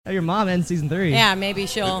Oh, your mom ends season 3. Yeah, maybe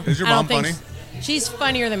she'll. Is your mom funny? She's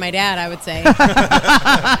funnier than my dad, I would say.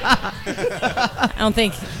 I don't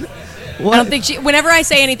think she. Whenever I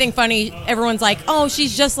say anything funny, everyone's like, "Oh,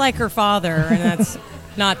 she's just like her father," and that's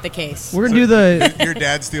not the case. We're gonna do the. Your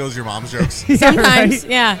dad steals your mom's jokes. Yeah, Sometimes, right?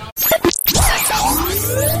 yeah. 3,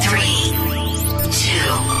 2,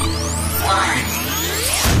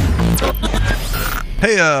 1.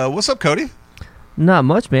 Hey, what's up, Cody? Not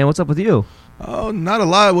much, man. What's up with you? Oh, not a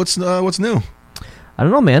lot. What's new? I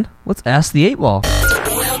don't know, man. Let's ask the 8-Ball.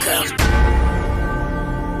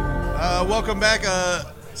 Welcome back.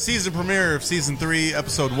 Season premiere of season 3,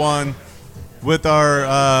 episode 1, with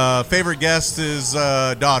our favorite guest is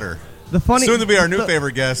daughter. Soon to be our new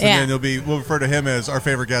favorite guest, and then we'll refer to him as our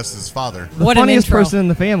favorite guest as father. The funniest person in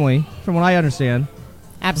the family, from what I understand.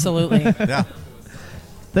 Absolutely. Yeah.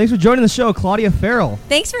 Thanks for joining the show, Claudia Farrell.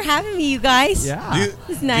 Thanks for having me, you guys. Yeah.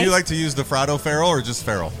 It's nice. Do you like to use the Fratto-Farrell or just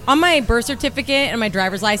Farrell? On my birth certificate and my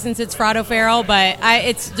driver's license, it's Fratto-Farrell, but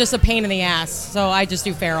it's just a pain in the ass, so I just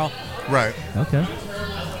do Farrell. Right. Okay.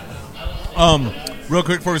 Real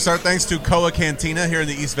quick before we start, thanks to Coa Cantina here in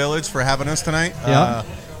the East Village for having us tonight. Yeah.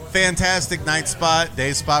 Fantastic night spot,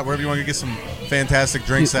 day spot, wherever you want to get some fantastic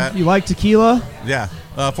drinks at. You like tequila? Yeah.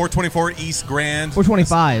 424 East Grand.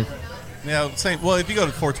 425. Yeah, same. Well, if you go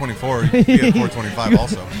to 424, you can get 425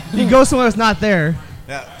 also. You can go somewhere that's not there.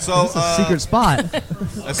 Yeah. So it's a secret spot.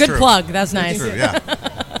 That's Good true. plug. That's nice. That's true,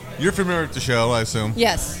 yeah. You're familiar with the show, I assume.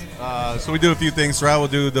 Yes. So we do a few things throughout. We'll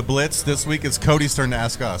do the Blitz. This week it's Cody's turn to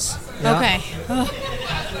ask us. Yeah. Okay.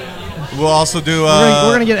 We'll also do...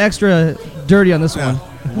 we're gonna get extra dirty on this one.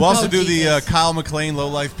 We'll also do Jesus. the Kyle McLean Low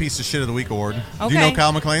Life Piece of Shit of the Week award. Okay. Do you know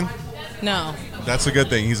Kyle McLean? No. That's a good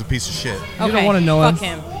thing. He's a piece of shit. Okay. You don't want to know Fuck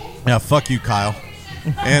him. Yeah, fuck you, Kyle.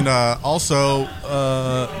 And also,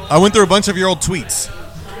 I went through a bunch of your old tweets.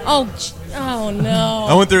 Oh no.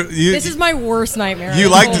 I went through... This is my worst nightmare. You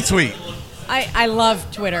like to tweet. I love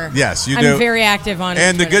Twitter. Yes, you do. I'm very active on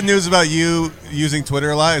And Twitter. the good news about you using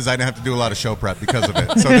Twitter a lot is I didn't have to do a lot of show prep because of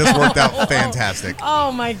it. So this worked out fantastic.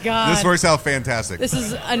 Oh my god. This works out fantastic. This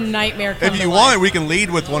is a nightmare. If you want, we can lead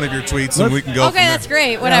with one of your tweets and we can go from Okay, there. that's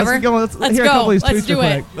great. Whatever. Yeah, let's hear a couple of these Let's tweets do real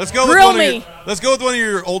it. quick. Let's go with one of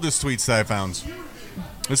your oldest tweets that I found.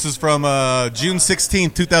 This is from June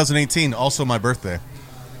 16th, 2018, also my birthday.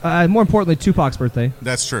 More importantly, Tupac's birthday.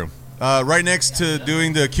 That's true. Right next to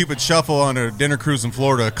doing the Cupid Shuffle on a dinner cruise in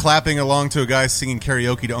Florida, clapping along to a guy singing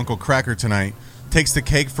karaoke to Uncle Cracker tonight takes the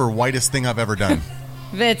cake for whitest thing I've ever done.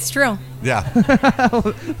 It's true. Yeah.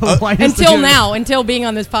 Until being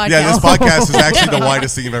on this podcast. Yeah, this podcast is actually the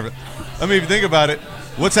whitest thing you've ever... I mean, if you think about it,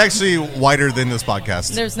 what's actually whiter than this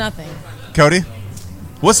podcast? There's nothing. Cody?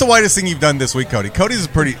 What's the whitest thing you've done this week, Cody? Cody's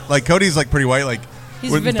pretty white, like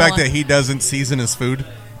He's with the vanilla. fact that he doesn't season his food.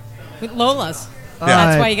 With Lola's. Yeah.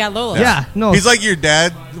 That's why you got Lola. Yeah, no. He's like your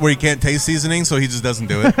dad, where he can't taste seasoning, so he just doesn't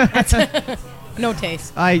do it. No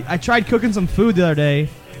taste. I tried cooking some food the other day,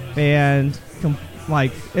 and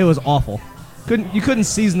it was awful. You couldn't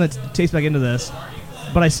season the taste back into this,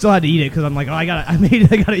 but I still had to eat it because I'm like, I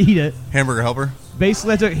gotta eat it. Hamburger helper.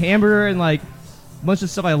 Basically, I took hamburger and like a bunch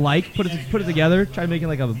of stuff I like, put it together, tried making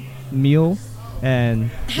like a meal,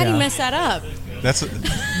 and How do you mess that up? That's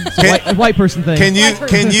a white person thing.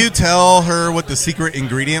 Can you tell her what the secret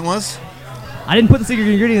ingredient was? I didn't put the secret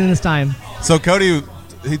ingredient in this time. So Cody,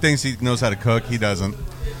 he thinks he knows how to cook. He doesn't.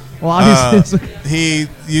 Well, obviously, he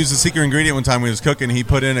used the secret ingredient one time when he was cooking. He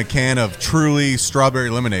put in a can of Truly strawberry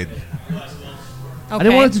lemonade. Okay. I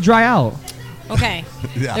didn't want it to dry out. Okay.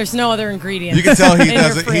 Yeah. There's no other ingredients. You can tell he in your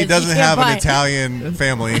doesn't. He fridge. doesn't You can't have buy an it. Italian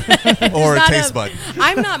family or a Not taste bud.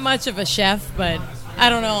 I'm not much of a chef, but I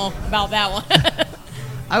don't know about that one.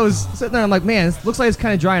 I was sitting there, I'm like, man, it looks like it's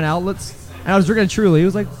kind of drying out. And I was drinking it Truly. It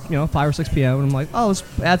was like 5 or 6 p.m. and I'm like, oh, let's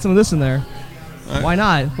add some of this in there. Why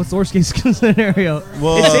not? What's the worst case scenario?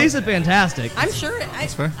 Well, it tasted fantastic. I'm sure. I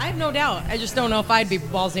have no doubt. I just don't know if I'd be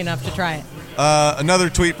ballsy enough to try it. Another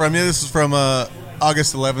tweet from you. This is from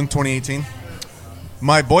August 11, 2018.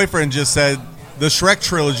 My boyfriend just said, the Shrek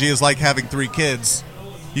trilogy is like having 3 kids.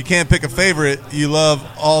 You can't pick a favorite. You love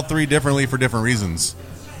all 3 differently for different reasons.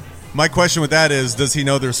 My question with that is, does he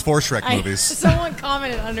know there's 4 Shrek movies? Someone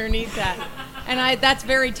commented underneath that. And that's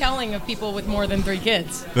very telling of people with more than 3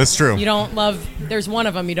 kids. That's true. You don't love, there's one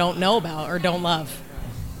of them you don't know about or don't love.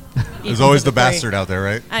 There's always the bastard out there,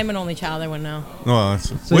 right? I'm an only child, I wouldn't know. Oh,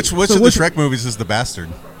 which of the Shrek movies is the bastard?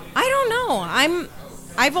 I don't know.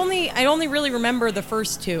 I only really remember the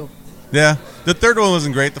first 2. Yeah, the third one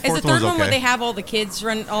wasn't great. The fourth Is the one third was one okay. where they have all the kids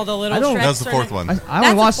run, all the little Shreks? That was the fourth one. I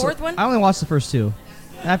only watched the fourth one? I only watched the first 2.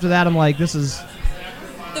 After that, I'm like, this is...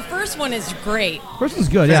 The first one is great. First one's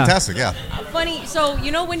good, yeah. Fantastic, yeah. Funny, so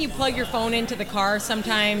you know when you plug your phone into the car,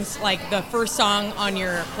 sometimes like the first song on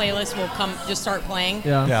your playlist will just start playing.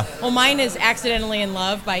 Yeah. Yeah. Well, mine is "Accidentally in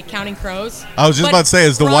Love" by Counting Crows. I was just But about to say,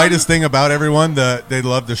 is the from whitest thing about everyone they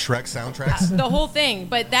love the Shrek soundtracks? the whole thing.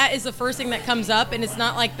 But that is the first thing that comes up, and it's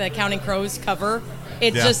not like the Counting Crows cover.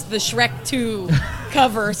 It's just the Shrek 2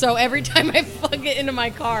 cover. So every time I plug it into my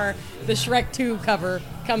car, the Shrek 2 cover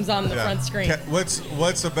comes on the front screen.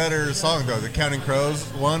 What's a better song though, the Counting Crows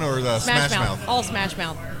one or the Smash Mouth? All Smash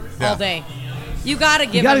Mouth, Yeah. all day. You gotta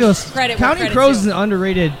give Go. them credit. Counting where Crows is credit's an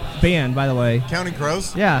underrated band, by the way. Counting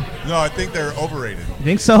Crows? Yeah. No, I think they're overrated. You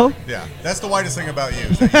think so? Yeah, that's the whitest thing about you.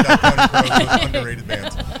 Is that you thought Counting Crows was underrated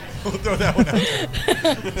bands. We'll throw that one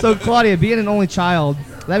out there. So, Claudia, being an only child,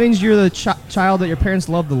 that means you're the child that your parents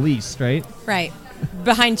love the least, right? due. Right.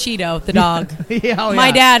 Behind Cheeto, the dog. Yeah,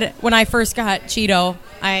 My dad, when I first got Cheeto,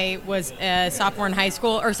 I was a sophomore in high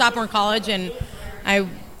school or sophomore in college, and I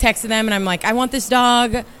texted them and I'm like, I want this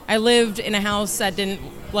dog. I lived in a house that didn't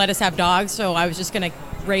let us have dogs, so I was just going to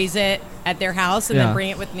raise it at their house and then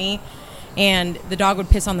bring it with me. And the dog would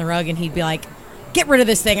piss on the rug and he'd be like, get rid of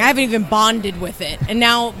this thing. I haven't even bonded with it. And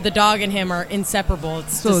now the dog and him are inseparable.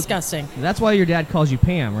 It's disgusting. That's why your dad calls you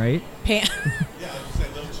Pam, right? Pam. Yeah, you say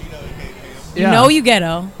Little Cheeto, aka Pam. You know you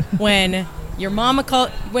ghetto when your mama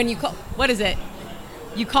what is it?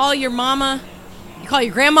 You call your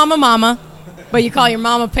grandmama mama, but you call your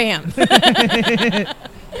mama Pam.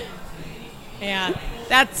 Yeah,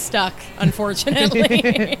 that's stuck,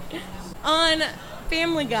 unfortunately. On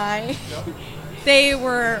Family Guy, they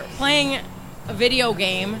were playing a video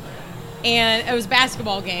game, and it was a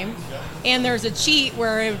basketball game, and there's a cheat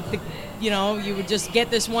where you would just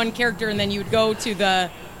get this one character, and then you would go to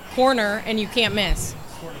the corner, and you can't miss.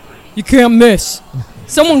 You can't miss.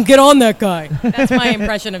 Someone get on that guy. That's my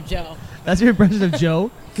impression of Joe. That's your impression of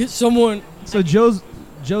Joe? Get someone. So Joe's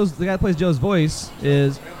the guy that plays Joe's voice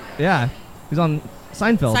is, he's on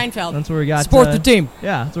Seinfeld. Seinfeld. That's where we got Sport the team.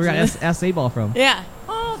 Yeah, that's where we got Ask the 8 Ball from. Yeah.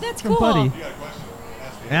 Oh, that's From cool. Buddy.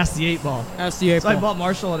 Ask the 8 Ball. Ask the 8 So I bought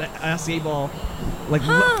Marshall an Ask the 8 Ball,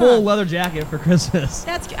 full leather jacket for Christmas.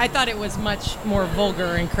 I thought it was much more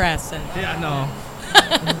vulgar and crass. And Yeah, no.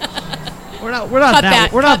 we're not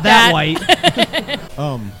that white.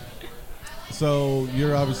 So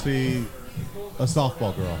you're obviously a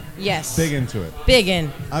softball girl. yes. Big into it. Big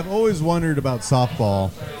in. I've always wondered about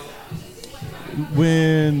softball.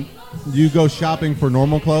 When you go shopping for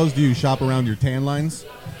normal clothes, do you shop around your tan lines?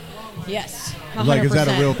 Yes. Like, is that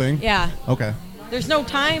a 100%. real thing? Yeah. Okay. There's no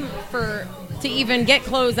time to even get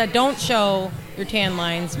clothes that don't show your tan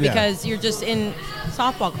lines Yeah. because you're just in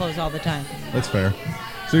softball clothes all the time. That's fair.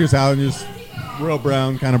 So you're just out and just real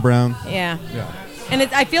brown, kind of brown. Yeah. Yeah. And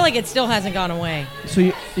I feel like it still hasn't gone away.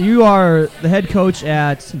 So you are the head coach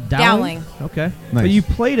at Dowling? Dowling. Okay. Nice. But you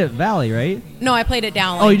played at Valley, right? No, I played at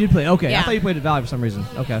Dowling. Oh, you did play. Okay. I Yeah. thought you played at Valley for some reason.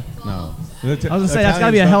 Okay. No. I was going to say, that's got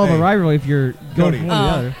to be a hell of a rivalry if you're going Cody. from one to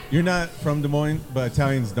the other. You're not from Des Moines, but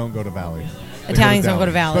Italians don't go to Valley. They Italians don't go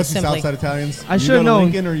to Valley, Especially simply. Southside Italians. I you should've go to known.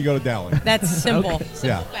 Lincoln or you go to Dowling. That's simple. Okay. Simple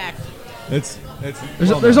Yeah. fact. It's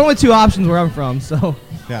There's only two options where I'm from, so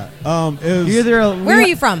yeah. you're either Where are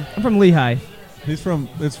you from? I'm from Lehigh. It's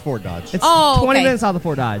Fort Dodge. It's Oh, 20 okay. minutes south of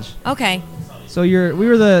Fort Dodge. Okay. So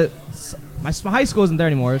my high school isn't there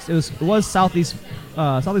anymore. It was Southeast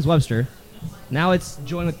Webster. Now it's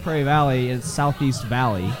joined with Prairie Valley. It's Southeast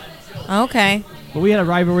Valley. Okay. But we had a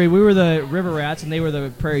rivalry. We were the River Rats, and they were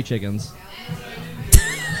the Prairie Chickens.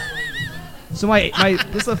 So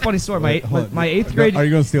this is a funny story. Wait, hold on. My eighth grade. Are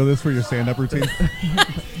you going to steal this for your stand-up routine?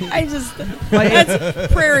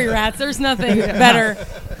 That's prairie rats. There's nothing better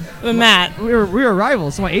than that. We were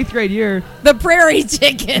rivals. So my eighth grade year, The prairie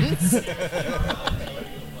chickens.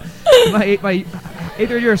 my eighth grade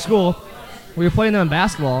year of school, we were playing them in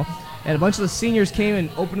basketball, and a bunch of the seniors came and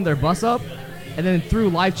opened their bus up, and then threw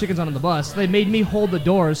live chickens onto the bus. So they made me hold the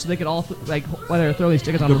doors so they could all throw these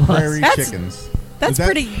chickens onto the bus. Prairie That's- chickens. That's Is that-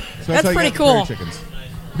 pretty. so That's how you pretty got the prairie cool. chickens.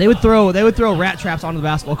 They would throw rat traps onto the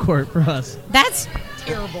basketball court for us. That's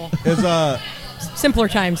terrible. Is Simpler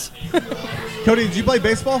times. Cody, did you play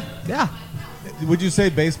baseball? Yeah. Would you say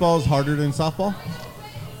baseball is harder than softball?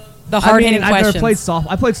 The hard-hitting I've never questions. played softball.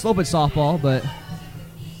 I played slope at softball, but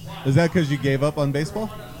Is that because you gave up on baseball?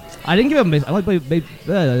 I didn't give up.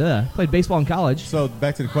 I played baseball in college. So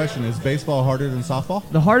back to the question: is baseball harder than softball?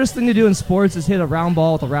 The hardest thing to do in sports is hit a round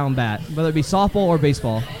ball with a round bat, whether it be softball or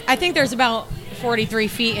baseball. I think there's about 43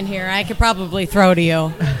 feet in here. I could probably throw to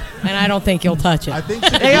you, and I don't think you'll touch it. I think.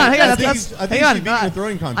 Hang on. I think she beat you in a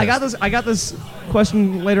throwing contest. I got this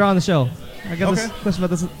question later on in the show. I got this Okay. question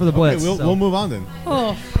about this for the Okay, Blitz. we'll move on then.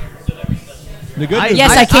 Oh, The good news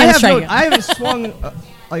Yes, is- I can have strike it. I haven't swung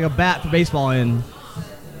like a bat for baseball in,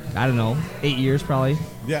 I don't know, 8 years probably.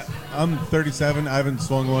 Yeah, I'm 37. I haven't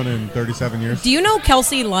swung one in 37 years. Do you know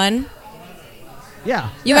Kelsey Lunn? Yeah.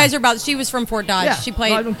 You guys are about. She was from Fort Dodge. Yeah. She No,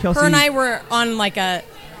 played. I know Kelsey. Her and I were on like a.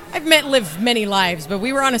 Lived many lives, but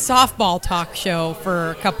we were on a softball talk show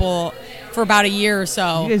for about a year or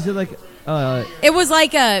so. You guys did like. It was I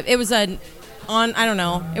don't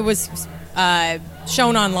know. It was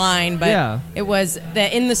shown online, but Yeah. it was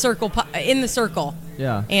the in the circle.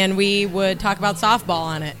 Yeah. And we would talk about softball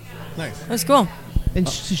on it. Nice. It was cool. And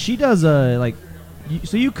she does like.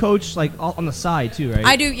 So you coach like on the side too, right?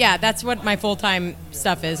 I do. Yeah, that's what my full time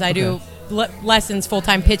stuff is. I do lessons, full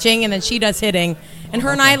time pitching, and then she does hitting. And her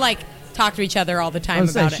and I like talk to each other all the time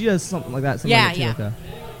about she it. does something like that. Something Yeah, like that too.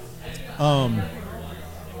 yeah. Okay.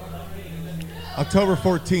 October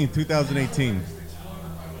 14th, 2018.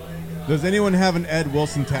 Does anyone have an Ed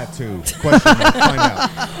Wilson tattoo? Question mark. Find out.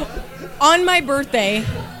 On my birthday,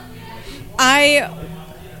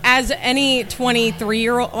 as any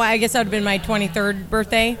 23-year-old, well, I guess that would have been my 23rd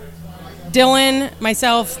birthday, Dylan,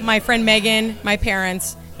 myself, my friend Megan, my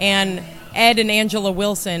parents, and Ed and Angela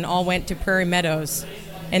Wilson all went to Prairie Meadows.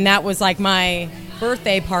 And that was like my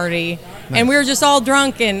birthday party. Nice. And we were just all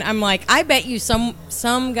drunk, and I'm like, I bet you some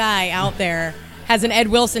guy out there has an Ed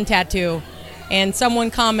Wilson tattoo. And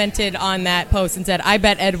someone commented on that post and said, I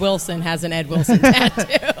bet Ed Wilson has an Ed Wilson tattoo.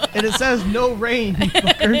 And it says no rain, you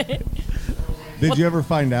fucker. Did you ever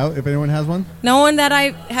find out if anyone has one? No one that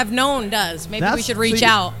I have known does. Maybe we should reach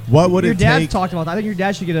out. What would Your it dad take? talked about that. I think your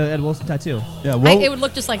dad should get an Ed Wilson tattoo. Yeah, It would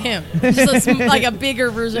look just like him. Just like a bigger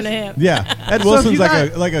version of him. yeah. Ed So if Wilson's you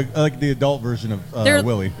got- like the adult version of They're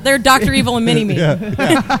Willie. They're Dr. Evil and Mini-Me.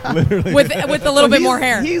 Yeah, literally. With a little bit more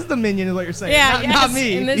hair. He's the minion, is what you're saying. Yeah, not yes,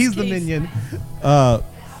 me. in this He's the case. minion.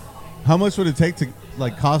 How much would it take to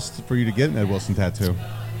cost for you to get an Ed Wilson tattoo?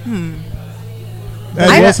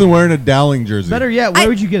 Ed Wilson wearing a Dowling jersey. Better yet, where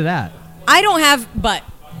would you get it at? I don't have butt.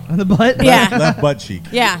 On the butt? Yeah. Left butt cheek.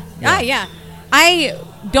 Yeah. Yeah. I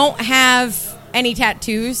don't have any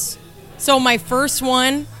tattoos. So my first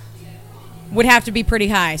one would have to be pretty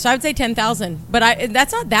high. So I would say 10,000. But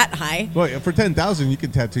that's not that high. Well, for 10,000, you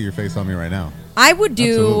can tattoo your face on me right now. I would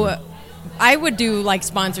do Absolutely. like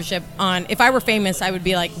sponsorship on, if I were famous, I would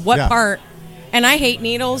be like, what Yeah. part? And I hate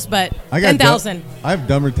needles, but I got 10,000. I have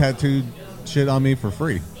dumber tattooed shit on me for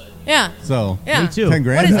free. Yeah. So Yeah. Me too. 10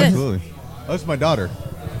 grand, What is this? absolutely. Oh, it's my daughter.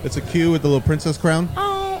 It's a Q with the little princess crown.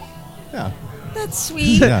 Oh, Yeah, that's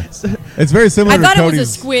sweet. yeah. It's very similar I to thought it Cody's. was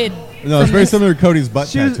a squid. No, it's very similar to Cody's butt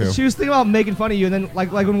She tattoo. was thinking about making fun of you, and then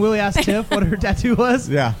like when Willie asked Tiff what her tattoo was,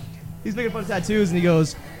 Yeah. he's making fun of tattoos, and he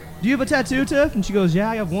goes, "Do you have a tattoo, Tiff?" And she goes, "Yeah,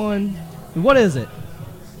 I have one." "What is it?"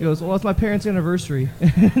 He goes, "Well, it's my parents' anniversary."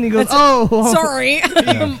 And he goes, "Oh, Sorry.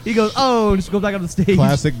 He goes, "Oh," and just go back on the stage.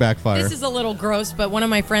 Classic backfire. This is a little gross, but one of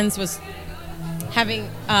my friends was having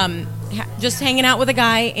just hanging out with a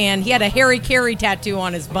guy, and he had a Harry Carey tattoo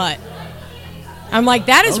on his butt. I'm like,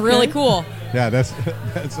 that is really cool. Yeah, that's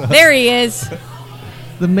There he is.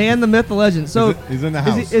 The man, the myth, the legend. So He's in the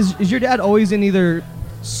house. Is your dad always in either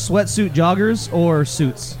sweatsuit joggers or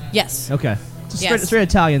suits? Yes. Okay. It's a Yes. straight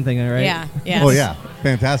Italian thing, right? Yeah. Yes. Oh yeah,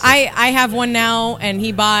 fantastic. I have one now, and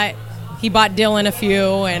he bought Dylan a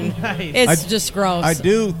few, and Nice. it's just gross. I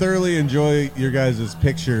do thoroughly enjoy your guys'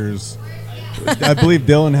 pictures. I believe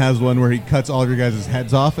Dylan has one where he cuts all of your guys'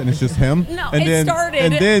 heads off, and it's just him. No, and it then, started.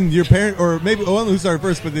 And then your parent, or maybe one who started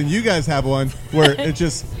first, but then you guys have one where it's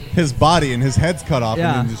just his body and his head's cut off,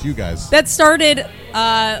 Yeah. and then just you guys. That started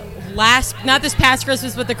not this past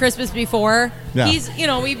Christmas, but the Christmas before. Yeah.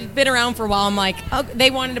 We've been around for a while. I'm like, oh,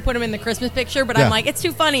 they wanted to put him in the Christmas picture, but Yeah. I'm like, it's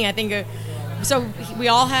too funny. I think. So we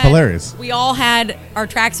all had Hilarious. We all had our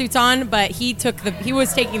tracksuits on, but he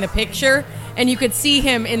was taking the picture, and you could see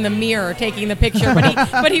him in the mirror taking the picture,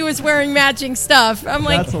 but he was wearing matching stuff. I'm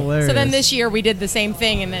like, That's hilarious. So then this year we did the same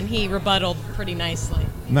thing, and then he rebutted pretty nicely.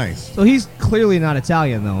 Nice. So he's clearly not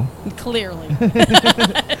Italian, though. Clearly.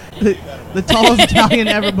 The tallest Italian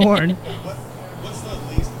ever born. What's the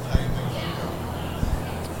least Italian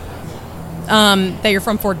thing? That you're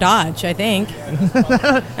from Fort Dodge, I think.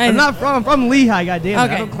 I'm from Lehigh, goddammit.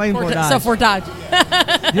 I don't claim Fort Dodge. So Fort Dodge.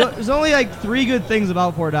 There's only like 3 good things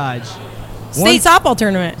about Fort Dodge. State softball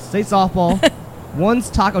tournament. State softball. One's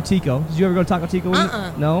Taco Tico. Did you ever go to Taco Tico?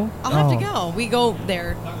 No? I'll have to go. We go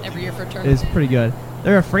there every year for a tournament. It's pretty good.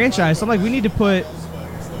 They're a franchise, so I'm like, we need to put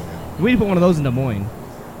one of those in Des Moines.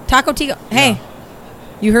 Taco Tico. Hey,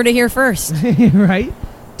 you heard it here first. Right?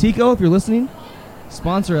 Tico, if you're listening,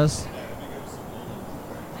 sponsor us.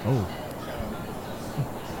 Oh.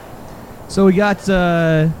 So we got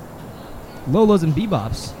Lola's and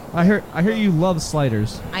BBops. I hear you love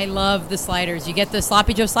sliders. I love the sliders. You get the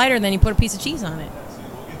Sloppy Joe slider, and then you put a piece of cheese on it.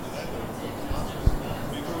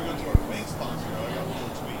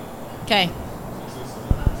 Okay.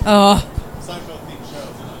 Oh.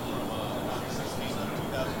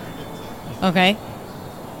 Okay.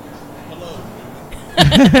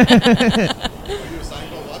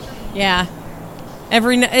 Yeah.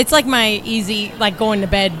 It's like my easy, like going to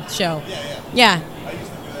bed show. Yeah.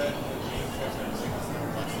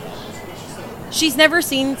 She's never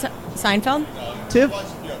seen Seinfeld?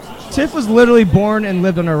 Tiff was literally born and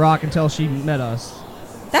lived on a rock until she met us.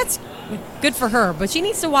 That's good for her, but she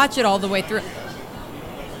needs to watch it all the way through.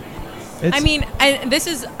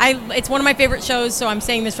 It's one of my favorite shows, so I'm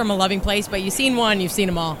saying this from a loving place, but you've seen one, you've seen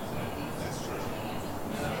them all.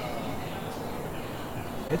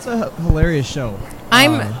 It's a hilarious show.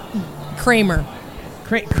 I'm Kramer.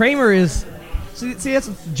 Kramer is... See,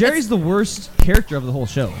 Jerry's the worst character of the whole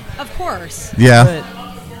show. Of course.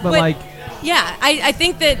 Yeah. But like... Yeah, I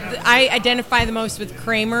think that I identify the most with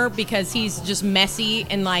Kramer because he's just messy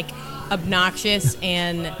and, like, obnoxious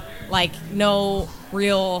and, like, no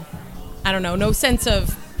real... I don't know, no sense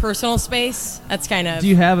of personal space. That's kind of... Do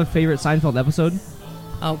you have a favorite Seinfeld episode?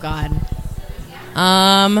 Oh, God.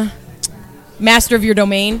 Master of Your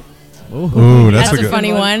Domain. Ooh, That's a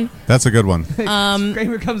funny one. That's a good one.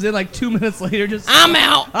 Kramer comes in like 2 minutes later just... I'm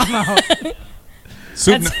out.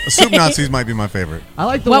 Soup Nazis might be my favorite. I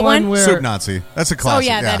like the What one one? where... Soup Nazi. That's a classic.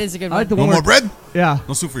 Oh, yeah, that is a good I one. like the One one more bread? Yeah.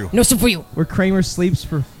 No soup for you. No soup for you. Where Kramer sleeps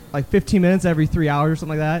for like 15 minutes every 3 hours or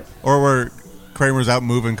something like that. Or where Kramer's out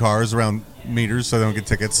moving cars around meters so they don't get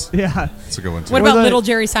tickets. Yeah. That's a good one, too. What about the- Little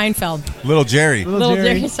Jerry Seinfeld? Little Jerry. Little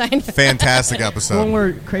Jerry Jerry. Seinfeld. Fantastic The one episode.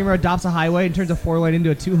 where Kramer adopts a highway and turns a 4-lane into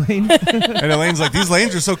a 2-lane. And Elaine's like, these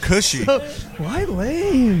lanes are so cushy. Why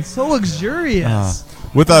lanes? So luxurious.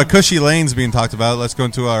 With cushy lanes being talked about, let's go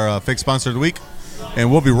into our fake sponsor of the week,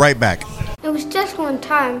 and we'll be right back. It was just one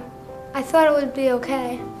time. I thought it would be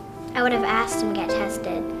okay. I would have asked him to get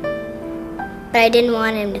tested. But I didn't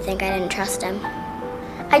want him to think I didn't trust him.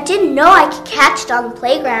 I didn't know I could catch it on the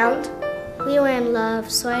playground. We were in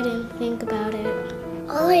love, so I didn't think about it.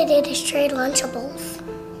 All I did is trade Lunchables.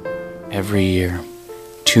 Every year,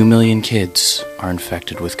 2 million kids are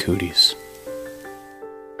infected with cooties.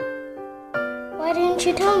 Why didn't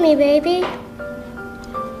you tell me, baby?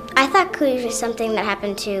 I thought cooties was something that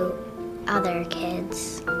happened to other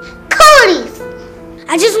kids. Cooties!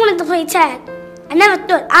 I just wanted to play tag. I never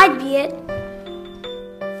thought I'd be it.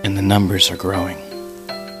 And the numbers are growing.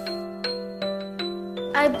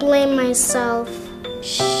 I blame myself.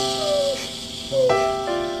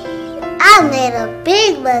 I made a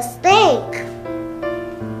big mistake.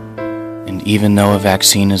 And even though a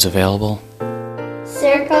vaccine is available,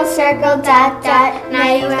 Circle, circle, dot, dot.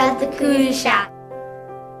 Now you have the cootie shot.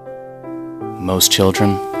 most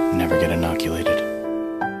children never get inoculated.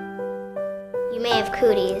 You may have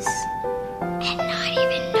cooties and not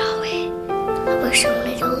even know it. I wish someone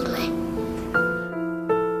had told me.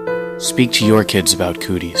 Speak to your kids about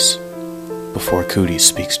cooties before cooties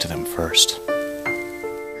speaks to them first.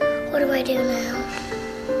 What do I do now?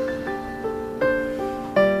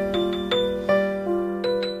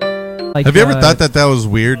 Have you ever thought that was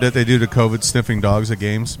weird that they do to COVID sniffing dogs at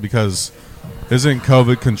games? Because isn't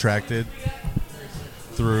COVID contracted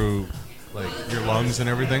through like your lungs and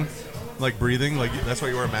everything? Like breathing? Like that's why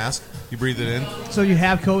you wear a mask? You breathe it in? So you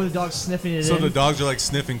have COVID, the dog's sniffing it So in. the dogs are like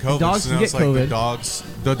sniffing COVID. dogs so can now it's get like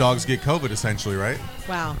COVID. the dogs get COVID essentially, right?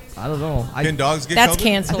 Wow. I don't know. Can dogs get That's COVID?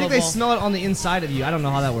 cancelable. I think they smell it on the inside of you. I don't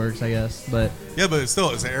know how that works, I guess. But Yeah, but it's still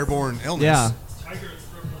it's an airborne illness. yeah.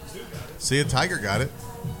 See, a tiger got it.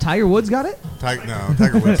 Tiger Woods got it?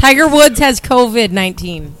 Tiger Woods. Tiger Woods has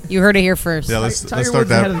COVID-19. You heard it here first. Yeah, let's Tiger start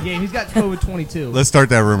Woods ahead of that. the game. He's got COVID 22. Let's start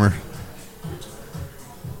that rumor.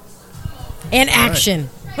 And action.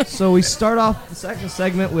 So we start off the second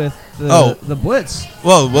segment with the Blitz.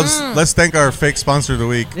 Well, let's thank our fake sponsor of the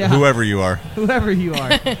week, Yeah. whoever you are. Whoever you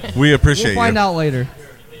are. We appreciate We'll find you. out later.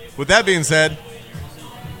 With that being said,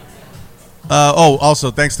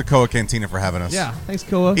 also thanks to Coa Cantina for having us. Yeah. Thanks,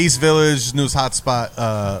 Koa. East Village, news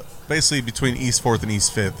hotspot, basically between East 4th and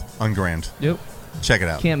East 5th on Grand. Yep. Check it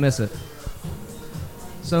out. Can't miss it.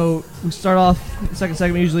 So we start off the second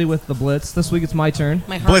segment usually with the Blitz. This week it's my turn.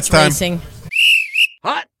 My heart's Blitz time. racing.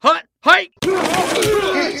 It's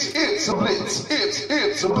a blitz.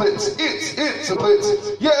 It's a blitz. It's a blitz.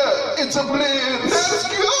 Yeah, it's a blitz. Let's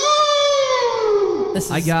go. This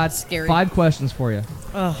is I got scary. 5 questions for you.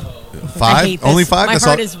 I 5? hate this. Only 5? My That's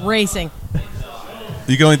heart all- is racing.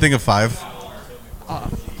 You can only think of 5.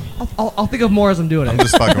 I'll think of more as I'm doing it. I'm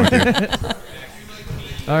just fucking with you.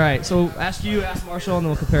 All right, so ask Marshall, and then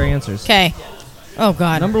we'll compare answers. Okay. Oh,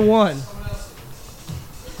 God. Number 1.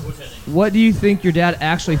 What do you think your dad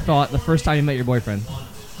actually thought the first time you met your boyfriend?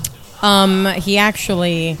 He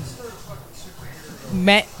actually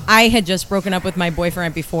met. I had just broken up with my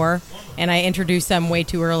boyfriend before, and I introduced them way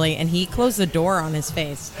too early, and he closed the door on his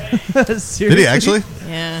face. Seriously? Did he actually?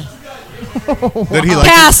 Yeah. Did he like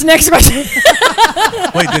Pass. Next question.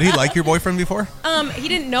 Wait, did he like your boyfriend before? He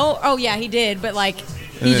didn't know. Oh, yeah, he did, but like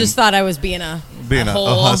he then- just thought I was being a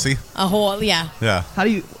whole, hussy. A whole, yeah. Yeah.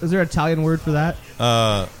 Is there an Italian word for that?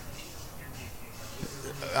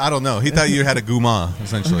 I don't know. He thought you had a gouma,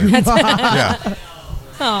 essentially. Yeah.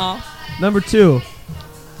 Oh. Number 2.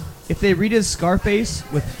 If they redid Scarface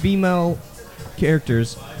with female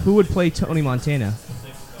characters, who would play Tony Montana?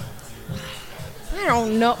 I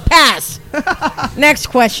don't know. Pass. Next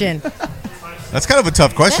question. That's kind of a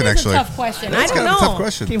tough question, That is actually. a tough question. That's I don't kind of know. a tough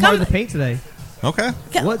question. Came hard to paint today. Okay.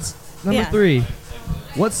 What's number 3?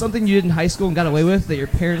 What's something you did in high school and got away with that your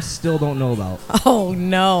parents still don't know about? Oh,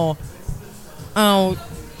 no. Oh,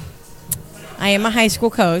 I am a high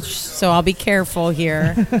school coach, so I'll be careful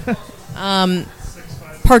here.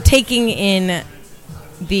 Partaking in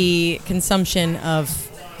the consumption of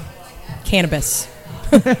cannabis.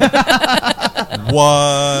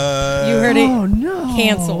 What? You heard it. Oh, no.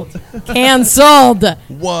 Canceled.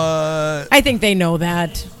 What? I think they know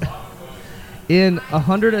that. In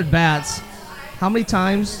 100 at-bats, how many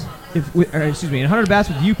times, in 100 at-bats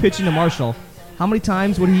with you pitching to Marshall, how many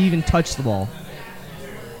times would he even touch the ball?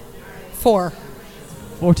 4.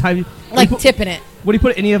 4 times? Like tipping it. Would he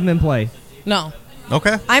put any of them in play? No.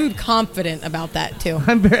 Okay. I'm confident about that, too.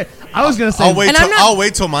 I was going to say... I'll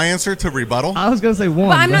wait till my answer to rebuttal. I was going to say 1.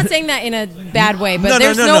 But I'm not saying that in a bad way, but No,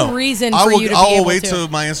 there's no reason for you to be I will able wait to. till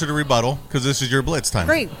my answer to rebuttal, because this is your blitz time.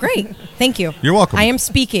 Great. Thank you. You're welcome. I am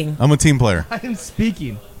speaking. I'm a team player. I am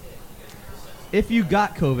speaking. If you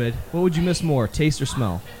got COVID, what would you miss more, taste or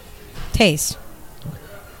smell? Taste.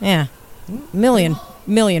 Yeah. Million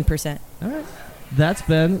 %. All right. That's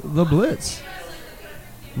been the Blitz.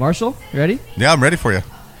 Marshall, you ready? Yeah, I'm ready for you.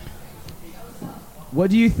 What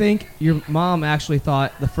do you think your mom actually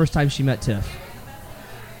thought the first time she met Tiff?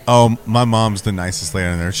 Oh, my mom's the nicest lady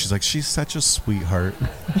in there. She's like, she's such a sweetheart.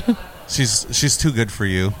 she's too good for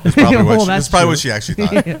you. That's probably, That's probably true. what she actually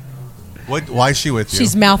thought. Why is she with you?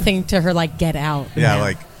 She's mouthing to her like, get out. Yeah,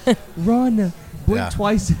 like Run. Blink Yeah.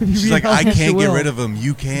 twice if you she's like, I realize can't you get will." rid of him.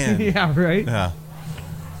 You can. Yeah, right? Yeah.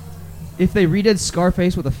 If they redid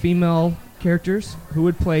Scarface with a female characters, who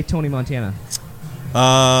would play Tony Montana?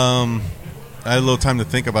 I had a little time to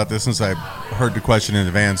think about this since I heard the question in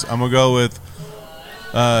advance. I'm gonna go with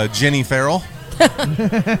Jenny Farrell.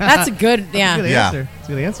 That's a good, yeah. Good Yeah. answer. That's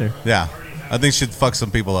a good answer. Yeah, I think she'd fuck some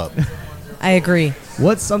people up. I agree.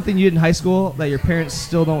 What's something you did in high school that your parents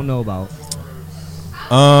still don't know about?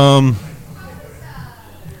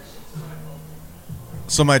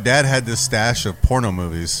 So my dad had this stash of porno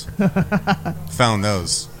movies. Found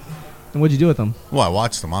those. And what'd you do with them? Well, I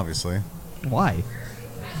watched them, obviously. Why?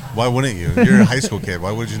 Why wouldn't you? You're a high school kid.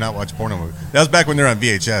 Why would you not watch porno movies? That was back when they were on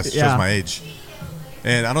VHS. Yeah. Shows my age.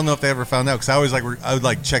 And I don't know if they ever found out because I always I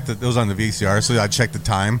would check it was on the VCR, so I'd check the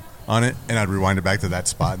time on it and I'd rewind it back to that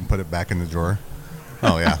spot and put it back in the drawer.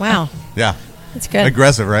 Oh yeah. Wow. Yeah. That's good.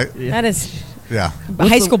 Aggressive, right? That is. Yeah. But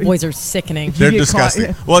high school boys are sickening. If you They're get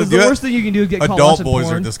disgusting. Caught, Well, the worst thing you can do is get caught adult watching boys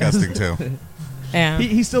porn. are disgusting too. Yeah.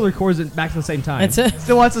 He still records it back to the same time. That's it.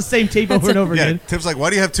 Still watches the same tape over and over Yeah, again. Tim's like, why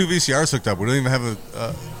do you have two VCRs hooked up? We don't even have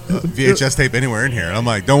a VHS tape anywhere in here. And I'm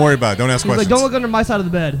like, don't worry about it. Don't ask He's like, questions. don't look under my side of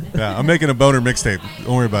the bed. Yeah, I'm making a boner mixtape.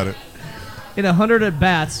 Don't worry about it. In 100 at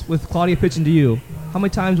bats with Claudia pitching to you, how many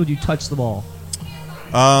times would you touch the ball?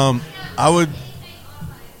 I would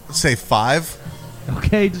say 5.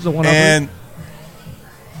 Okay, just a one. And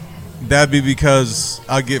that'd be because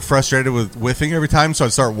I'd get frustrated with whiffing every time, so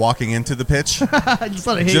I'd start walking into the pitch just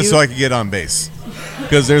let it hit you. so I could get on base.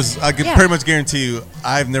 Because I can pretty much guarantee you,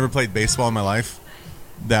 I've never played baseball in my life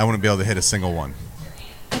that I wouldn't be able to hit a single one.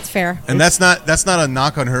 That's fair. And that's not a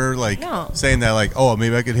knock on her, No. saying that like, oh,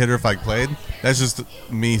 maybe I could hit her if I played. That's just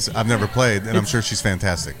me. I've never played, and I'm sure she's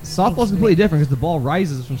fantastic. Softball's completely different because the ball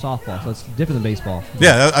rises from softball, so it's different than baseball.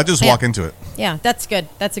 Yeah, I just walk into it. Yeah, that's good.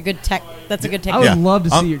 That's a good tech. That's a good I technique. would love to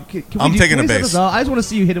see you. I'm taking a please set base. this up? I just want to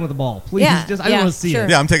see you hit him with the ball. Please, Yeah, I just yeah, want to see sure.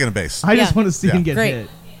 it. Yeah, I'm taking a base. I just Yeah. want to see him get Great. hit.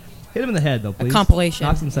 Hit him in the head, though, please. compilation.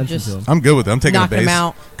 Knock some sense Just- into him. I'm good with it. I'm taking Knock a him base.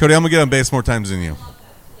 out. Cody, I'm gonna get on base more times than you.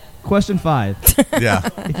 Question 5. Yeah.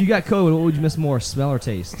 If you got COVID, what would you miss more, smell or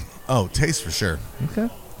taste? Oh, taste for sure. Okay.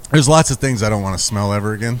 There's lots of things I don't want to smell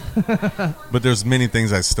ever again, but there's many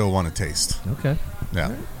things I still want to taste. Okay.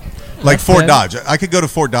 Yeah. Like Fort Dodge. I could go to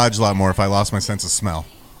Fort Dodge a lot more if I lost my sense of smell.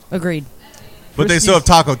 Agreed. But they still have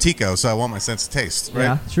Taco Tico, so I want my sense of taste, right?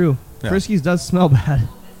 Yeah, true. Yeah. Friskies does smell bad.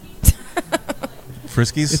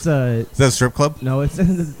 Friskies? Is that a strip club? No, it's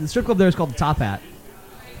the strip club there is called the Top Hat.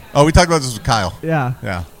 Oh, we talked about this with Kyle. Yeah.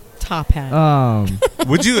 Yeah. Top Hat.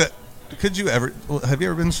 Could you ever, have you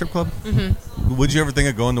ever been to a strip club? Mm-hmm. Would you ever think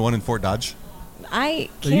of going to one in Fort Dodge? I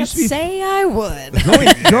can't say I would.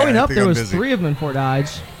 Growing up, think there I'm was busy. 3 of them in Fort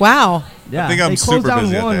Dodge. Wow. Yeah, I think I'm they closed super down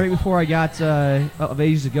busy that one day. right before I got of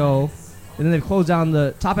age to go, and then they've closed down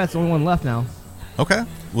the Top Hat's the only one left now. Okay.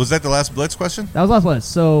 Was that the last Blitz question? That was the last one.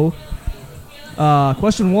 So,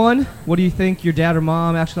 question 1: what do you think your dad or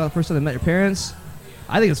mom actually thought the first time they met your parents?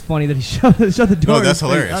 I think it's funny that he shut the door. No, that's in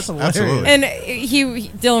his face. hilarious. That's hilarious. Absolutely.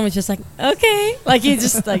 And Dylan was just like, okay, like he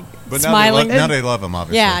just like But smiling. now they love him,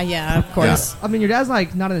 obviously. Yeah, of course. I mean, your dad's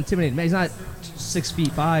not an intimidating man. He's not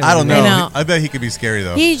 6'5". I don't know. I know. I bet he could be scary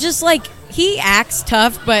though. He just like he acts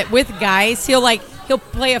tough, but with guys, he'll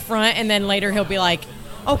play a front, and then later he'll be like,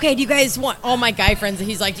 okay, do you guys want all my guy friends? And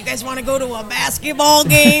he's like, do you guys want to go to a basketball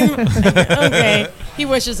game? Okay. He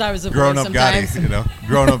wishes I was a boy Grown up sometimes. Gotti,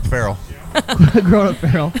 grown up Farrell. Grown up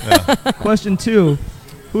Farrell. Yeah. Question 2: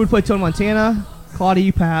 who would play Tony Montana? Claudia,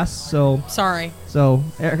 you passed. So sorry. So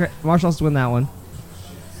Marshall has to win that one.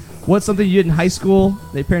 What's something you did in high school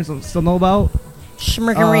that your parents don't still know about?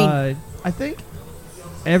 Schmickerine. I think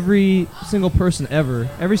every single person ever,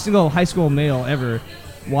 every single high school male ever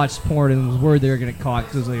watched porn and was worried they were going to get caught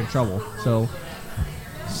because they were in trouble. So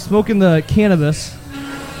smoking the cannabis,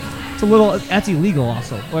 that's illegal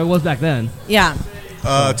also. Well, it was back then. Yeah.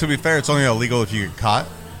 To be fair, it's only illegal if you get caught.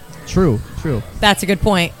 True. That's a good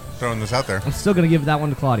point. Throwing this out there. I'm still going to give that one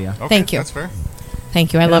to Claudia. Okay, Thank you. That's fair.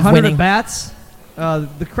 Thank you. I And love 100 winning. at bats.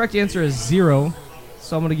 The correct answer is 0.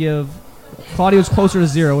 So I'm going to give Claudia was closer to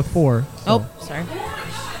 0 with 4. So. Oh, sorry.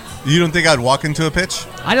 You don't think I'd walk into a pitch?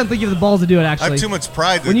 I don't think you have the balls to do it. I Actually, have too much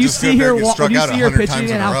pride to when you just see her, get when struck you out see her 100 pitching times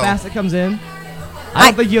in and a how row. fast it comes in, I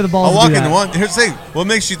don't think you have the balls I'll to walk do into that. one. Here's the thing. What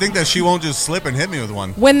makes you think that she won't just slip and hit me with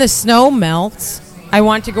one? When the snow melts, I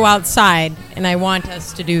want to go outside, and I want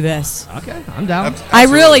us to do this. Okay, I'm down. I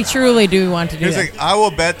really, truly do want to do Here's the this. thing. I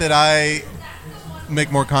will bet that I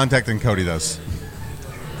make more contact than Cody does.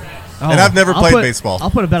 And I've never played baseball.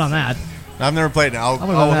 I'll put a bet on that. I've never played it.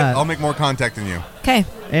 I'll make more contact than you. Okay.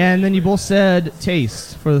 And then you both said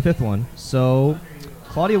taste for the 5th one. So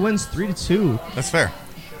Claudia wins 3-2. That's fair.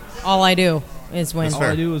 All I do is win. That's All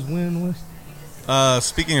fair. I do is win.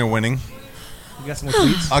 Speaking of winning, You got some more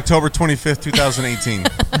tweets? October 25th, 2018.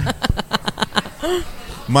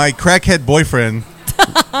 My crackhead boyfriend.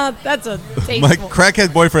 That's a tasteful. My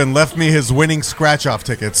crackhead boyfriend left me his winning scratch-off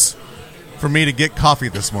tickets for me to get coffee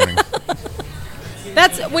this morning.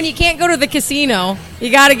 That's when you can't go to the casino.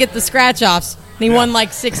 You got to get the scratch offs. And he won like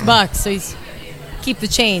 $6, so he's keep the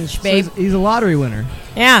change, babe. So he's a lottery winner.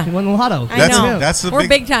 Yeah, He won the lotto. I know. That's the We're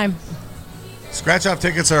big time. Scratch-off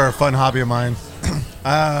tickets are a fun hobby of mine.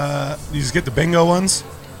 You just get the bingo ones.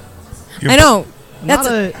 I know. Not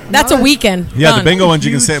That's a weekend. Yeah, the Done. bingo ones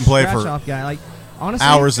you can sit and play Scratch for off guy. Like, honestly,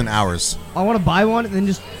 hours and hours. I want to buy one and then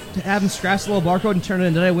just have him scratch the little barcode and turn it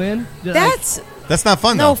in. Did I win? That's not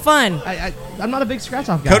fun, no though. fun. I'm not a big scratch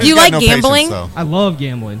off guy. Cody's Do you got like no gambling? patience, though. I love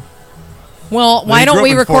gambling. Well, why He don't grew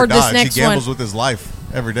we up in Fort record this Dodge. next He one? gambles with his life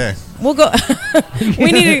every day. We'll go.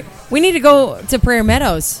 we need to go to Prairie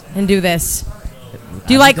Meadows and do this.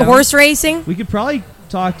 Do you like down. horse racing? We could probably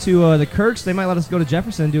talk to the Kirks. They might let us go to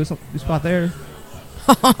Jefferson and do a spot there.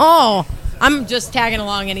 Oh, I'm just tagging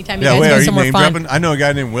along anytime you Yeah, guys wait, do are you somewhere name fun. dropping? I know a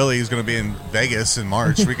guy named Willie who's going to be in Vegas in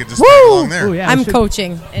March. We could just Woo! tag along there. Ooh, yeah, I'm should-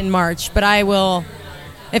 coaching in March, but I will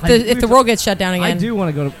if we the world gets shut down again. I do want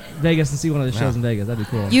to go to Vegas and see one of the shows in Vegas. That'd be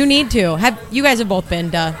cool. You need to. You guys have both been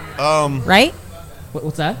to right?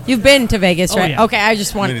 What's that? You've been to Vegas, Oh, right? yeah. Okay, I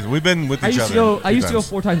just want. We've been with I each used other. to go. a few I used to go times.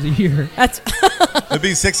 4 times a year. That's It'd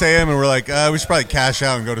be 6 a.m. and we're like, we should probably cash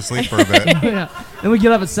out and go to sleep for a bit. Yeah. Then we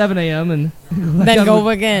get up at 7 a.m. and then go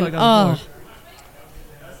again. back on the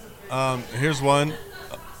Oh, floor. Here's one.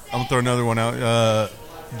 I'm gonna throw another one out.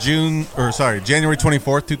 January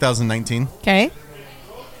 24th, 2019. okay.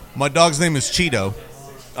 My dog's name is Cheeto.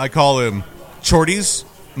 I call him Chorties,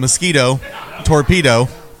 Mosquito, Torpedo,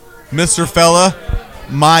 Mr. Fella,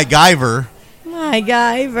 My Guyver, My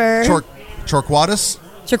Guyver. Chorquatus,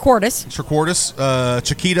 Tricortis.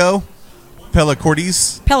 Chiquito,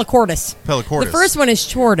 Pelicordes. Pelicortis. Pelicortis. The first one is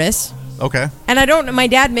Chortis. Okay. And I don't. My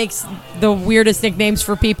dad makes the weirdest nicknames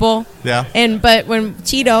for people. Yeah. But when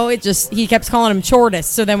Cheeto, he kept calling him Chortis.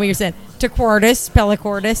 So then we said Tricortis,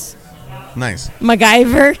 Pelicortis. Nice.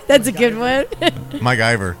 MacGyver. That's a good one.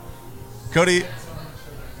 MacGyver. Cody,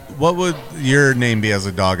 what would your name be as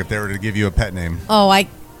a dog if they were to give you a pet name?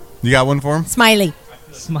 You got one for him? Smiley.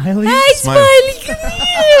 Smiley? Hey, Smiley, come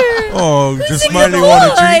here. Oh, just He's Smiley a good wanted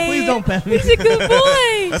boy. treat. Please don't pet me. He's a good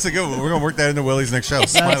boy. That's a good one. We're going to work that into Willie's next show.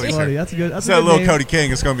 That's Smiley's funny. here. That's a good. That's Instead a of good Little name. Cody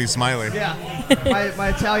King, it's going to be Smiley. Yeah. my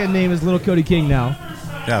Italian name is Little Cody King now.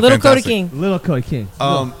 Yeah, Little fantastic. Cody King. Little Cody King.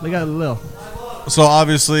 They got a little. So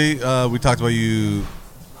obviously, we talked about you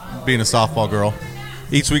being a softball girl.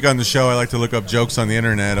 Each week on the show, I like to look up jokes on the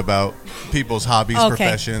internet about people's hobbies,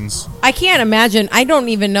 professions. I can't imagine. I don't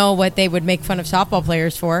even know what they would make fun of softball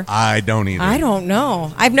players for. I don't either. I don't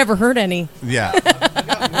know. I've never heard any. Yeah. I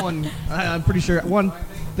got one. I'm pretty sure one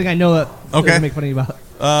thing I know that they make fun of you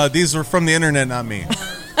about. These are from the internet, not me.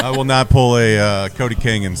 I will not pull a Cody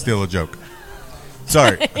King and steal a joke.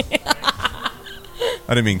 Sorry. I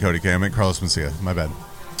didn't mean Cody King. I meant Carlos Mencia. My bad.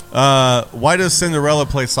 Why does Cinderella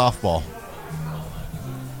play softball?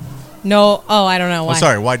 No. Oh, I don't know why. Oh,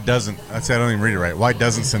 sorry. Why doesn't? I don't even read it right. Why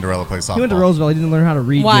doesn't Cinderella play softball? He went to Roosevelt. He didn't learn how to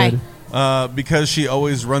read Why? good. Because she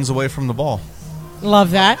always runs away from the ball. Love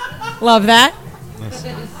that. Love that.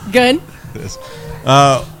 Good. Yes.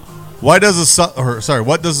 What does a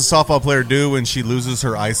softball player do when she loses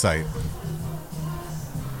her eyesight?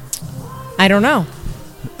 I don't know.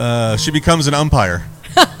 She becomes an umpire.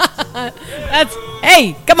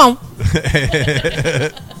 Hey, come on.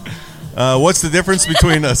 What's the difference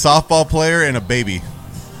between a softball player and a baby?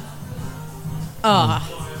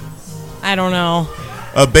 I don't know.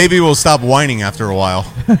 A baby will stop whining after a while.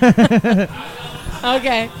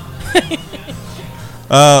 Okay.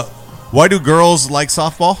 Why do girls like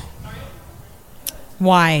softball?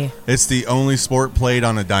 Why? It's the only sport played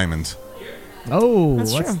on a diamond. Oh,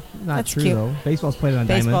 That's that's true. not That's true cute. though. Baseball's played on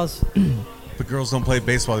Baseball's. The girls don't play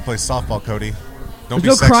baseball; they play softball. Cody, don't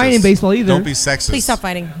There's be no crying sexist. in baseball either. Don't be sexist. Please stop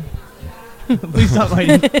fighting. diamond. Please stop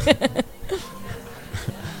fighting.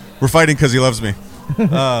 We're fighting because he loves me.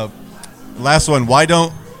 Last one. Why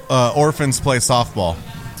don't orphans play softball?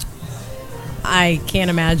 I can't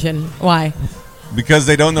imagine. Why? Because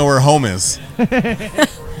they don't know where home is.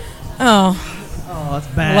 Oh, Oh, that's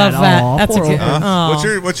bad. love that. Aw, That's a poor good. old-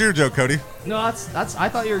 Oh. What's your joke, Cody? No, that's. I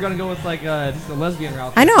thought you were gonna go with like the lesbian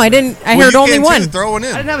route. I know. I didn't. I Well, heard you only can, one. too. Throw one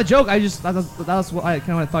in. I didn't have a joke. That's what I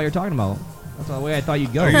kind of thought you were talking about. That's the way I thought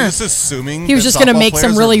you'd go. Are you just assuming He was that just gonna softball make some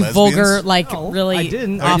players are really lesbians? vulgar, like No, really I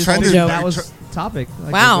didn't. Are you I just trying told to- you joke. that was topic.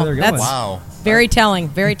 Like, Wow, where they're going. that's- Wow. Very telling.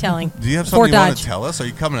 Very telling. Do you have Fort something you want Dodge. to tell us? Are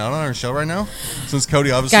you coming out on our show right now? Since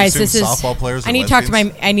Cody obviously Guys, assumes this is. softball players are I need to talk to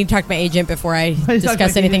lesbians. I need to talk to my agent before I Talk discuss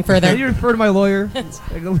about- anything I further. need to refer to my lawyer.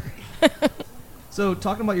 So,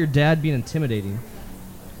 talking about your dad being intimidating,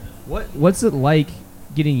 what's it like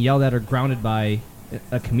getting yelled at or grounded by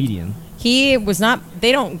a comedian? He was not.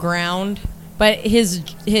 They don't ground, but his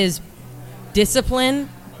discipline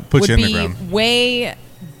Put would you in the be ground. way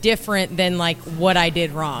different than like what I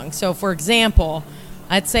did wrong. So, for example,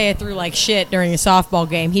 I'd say I threw like shit during a softball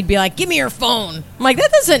game. He'd be like, "Give me your phone." I'm like,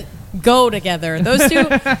 that doesn't go together. Those two,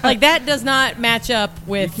 like that does not match up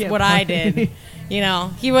with You can't what I play. did. You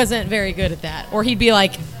know, he wasn't very good at that. Or he'd be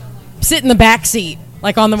like, "Sit in the back seat."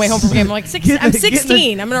 Like on the way home from the game, I'm like, Get in I'm the- get in the-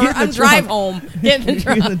 16. I'm get in gonna the drive trunk. home. Get in the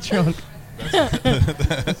Get in trunk. the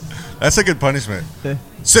trunk. That's a good punishment.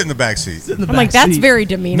 Sit in the back seat. Sit in the I'm like, back that's seat. very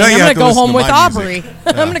demeaning. Now you I'm have gonna to go listen home to with my Aubrey. music.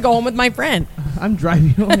 I'm Yeah. gonna go home with my friend. I'm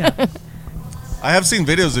driving. Oh, yeah. I have seen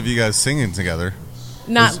videos of you guys singing together.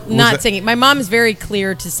 Not Was not that- singing. My mom is very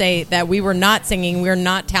clear to say that we were not singing. We are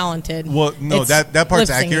not talented. Well, no, It's that part's lip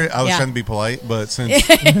singing. accurate. I was Yeah. trying to be polite, but since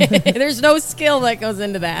There's no skill that goes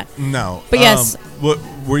into that. no. But yes. what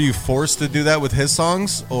were you forced to do that with his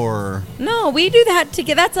songs, or No, we do that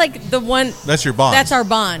together. That's like the one. that's your bond? That's our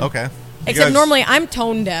bond. Okay. You Except guys- normally I'm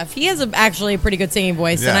tone deaf. He has actually a pretty good singing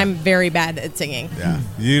voice, and Yeah. I'm very bad at singing. Yeah,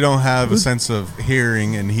 you don't have a sense of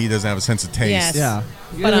hearing, and he doesn't have a sense of taste. Yes. Yeah.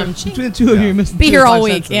 But, between the two of you, Yeah. you're missing Be 2 here of all 5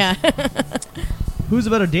 week. senses. Yeah. Who's a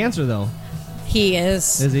better dancer, though? He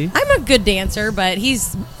is. Is he? I'm a good dancer, but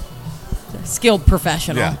he's a skilled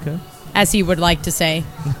professional. Yeah. Okay. As he would like to say.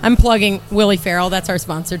 I'm plugging Willie Farrell. That's our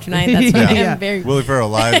sponsor tonight. That's why Yeah. I'm very. Willie Farrell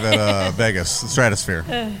live at Vegas Stratosphere,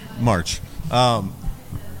 March,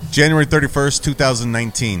 January 31st,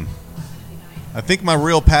 2019. I think my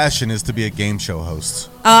real passion is to be a game show host.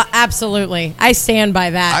 Absolutely. I stand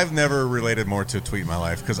by that. I've never related more to a tweet in my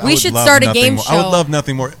life because I We would should love start a nothing game more. I would show. love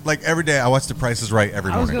nothing more. Like every day, I watch The Price is Right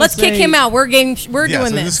every I was morning. gonna Let's kick say- him out. We're Yeah, doing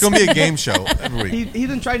so this. This is going to be a game show every week. He's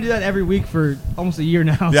been trying to do that every week for almost a year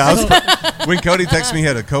now. Yeah, So when Cody texted me he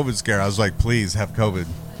had a COVID scare, I was like, please have COVID.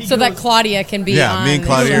 so that Claudia can be on. me and the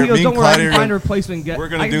Claudia. show. He goes, Me and don't worry, I Claudia can find a replacement guest. we're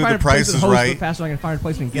gonna do The Price is Right. Faster, I can find a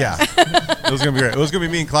replacement Yeah, guest. it was gonna be great. It was gonna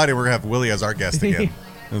be me and Claudia. We're gonna have Willie as our guest again.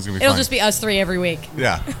 It was gonna be It'll fun. just be us three every week.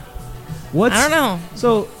 Yeah. What's, I don't know.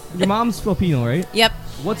 So your mom's Filipino, right? Yep.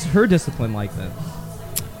 What's her discipline like then?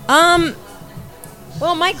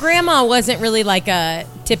 Well, my grandma wasn't really like a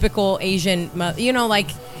typical Asian mother. You know, like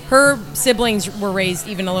her siblings were raised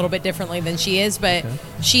even a little bit differently than she is, but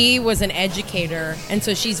she was an educator, and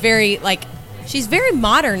so she's very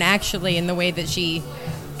modern actually in the way that she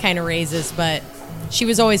kind of raises, but she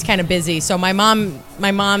was always kind of busy. So my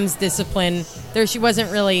mom's discipline there, she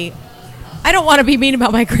wasn't really. I don't want to be mean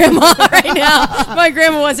about my grandma right now. My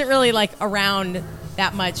grandma wasn't really like around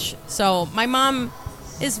that much. So my mom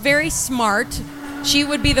is very smart. She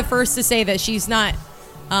would be the first to say that she's not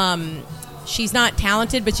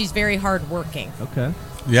talented, but she's very hardworking. Okay.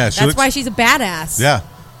 Yeah, That's why she's a badass. Yeah.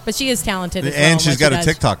 But she is talented as well. And she's got a does.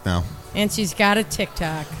 TikTok now. And she's got a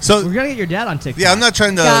TikTok. So we're gonna get your dad on TikTok. Yeah, I'm not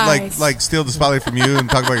trying to Guys. like steal the spotlight from you and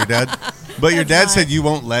talk about your dad. But your dad said you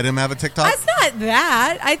won't let him have a TikTok. That's not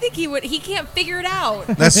that. I think he would. He can't figure it out.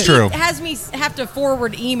 That's true. He has me have to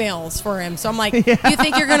forward emails for him. So I'm like, you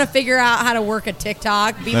think you're gonna figure out how to work a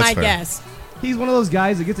TikTok? Be That's my fair. guest. He's one of those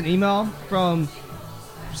guys that gets an email from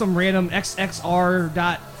some random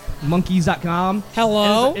xxr.monkeys.com.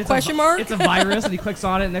 Hello? It's Question mark? It's a virus, and he clicks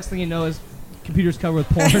on it, and next thing you know, his computer's covered with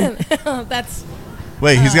porn. That's.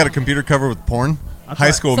 Wait, he's got a computer covered with porn?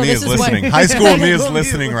 High school So me this is is what- listening. High school me is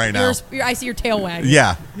listening right now. I see your tail wagging.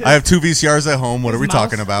 Yeah, I have 2 VCRs at home. What are we His mouse-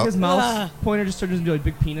 talking about? His mouse pointer just turns into a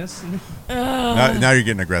big penis. Now you're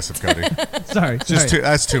getting aggressive, Cody. Sorry.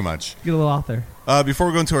 That's too much. Get a little out there. Before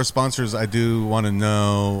we go into our sponsors, I do want to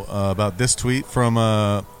know about this tweet from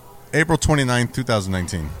April 29th,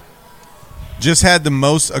 2019. Just had the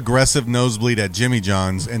most aggressive nosebleed at Jimmy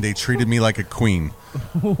John's, and they treated me like a queen.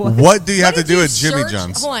 What do you have to do at Jimmy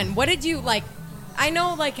John's? Hold on. What did you like? I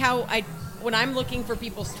know like how when I'm looking for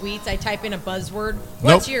people's tweets, I type in a buzzword.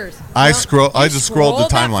 What's yours? I No, scroll. I you just scrolled the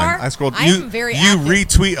that timeline. far? I scrolled. I'm very you active.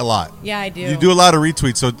 retweet a lot. Yeah, I do. You do a lot of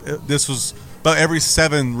retweets. So this was about every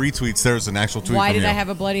 7 retweets. There's an actual tweet. Why from did you. I have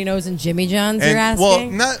a bloody nose in Jimmy John's? And, You're asking. well,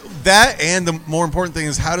 not that, and the more important thing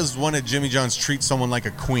is how does one at Jimmy John's treat someone like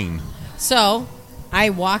a queen? So,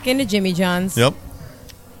 I walk into Jimmy John's. Yep.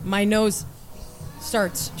 My nose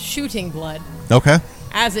starts shooting blood, Okay.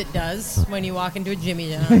 as it does when you walk into a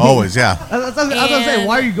Jimmy John's. Always, yeah. I was going to say,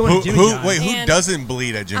 why are you going to Jimmy John's? Wait, who And doesn't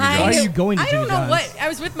bleed at Jimmy I John's? Why are you going to I Jimmy don't know John's? what. I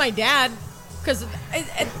was with my dad because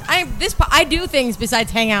I do things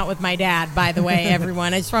besides hang out with my dad. By the way,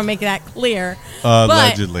 everyone, I just want to make that clear.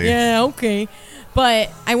 Allegedly. But, yeah, okay.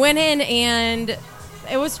 But I went in and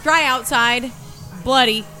it was dry outside,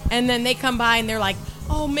 bloody, and then they come by and they're like,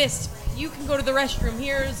 "Oh, miss, you can go to the restroom.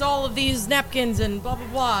 Here's all of these napkins and blah blah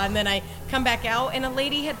blah." And then I come back out and a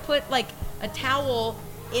lady had put like a towel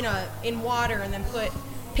in water and then put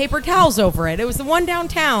paper towels over it. It was the one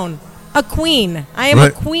downtown. A queen. I am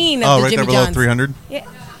a queen of the right Jimmy there below John's. 300? Yeah.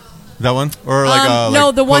 That one? Or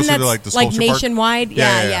No, the one closer that's to, like, the like Sculpture Park? nationwide.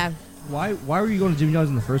 Yeah. Why were you going to Jimmy John's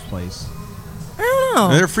in the first place? I don't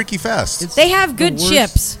know. They're freaky fast. They have good the worst-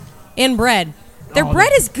 chips and bread. Their Oh,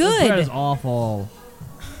 bread is The good. bread is awful.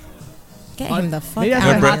 Get him the fuck Maybe that's out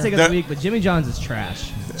my of hot take here. of the week, but Jimmy John's is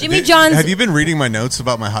trash. Jimmy John's. Have you been reading my notes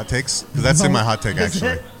about my hot takes? Because that's in No. my hot take, Is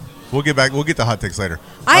actually. it? We'll get the hot takes later.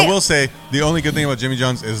 I will say the only good thing about Jimmy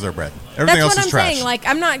John's is their bread. Everything That's else what is I'm trash. saying. Like,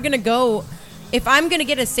 I'm not gonna go. If I'm gonna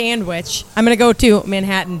get a sandwich, I'm gonna go to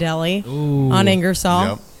Manhattan Deli on Ingersoll,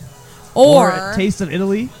 Yep. or Taste of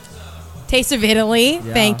Italy. Taste of Italy.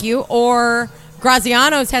 Yeah. Thank you. Or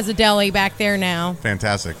Graziano's has a deli back there now.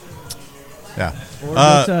 Fantastic. Yeah. Or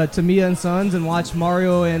go to Mia and Sons and watch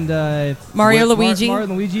Mario and Mario Luigi. Mario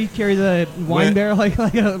and Luigi carry the wine When- barrel like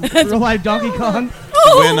a real life Donkey Kong.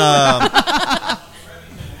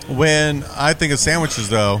 When I think of sandwiches,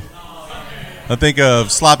 though, I think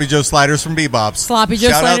of Sloppy Joe sliders from BBops. Sloppy Joe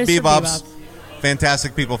Shout sliders out from BBops.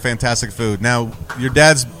 Fantastic people, fantastic food. Now, your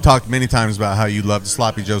dad's talked many times about how you love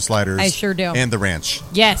Sloppy Joe sliders. I sure do. And the ranch.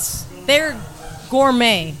 Yes, they're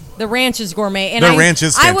gourmet. The ranch is gourmet. And The ranch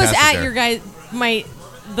is I was fantastic at there. your guys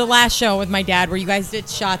the last show with my dad where you guys did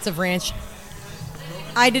shots of ranch.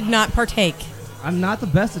 I did not partake. I'm not the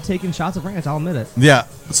best at taking shots of ranch. I'll admit it. Yeah.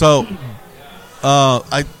 So,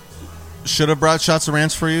 I should have brought shots of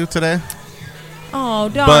ranch for you today. Oh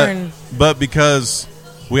darn! But because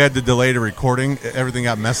we had to delay the recording, everything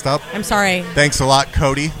got messed up. I'm sorry. Thanks a lot,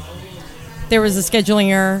 Cody. There was a scheduling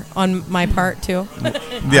error on my part too.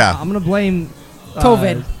 Yeah. I'm gonna blame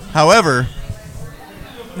COVID. However,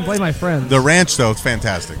 blame my friends. the ranch though, it's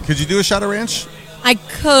fantastic. Could you do a shot of ranch? I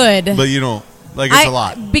could. But you don't. Like it's a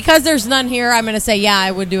lot. Because there's none here, I'm going to say, yeah,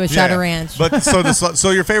 I would do a shot of ranch. But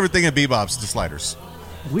so your favorite thing at BBops, the sliders.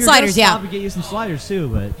 We were sliders, gonna yeah. stop and get you some sliders too,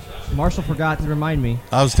 but Marshall forgot to remind me.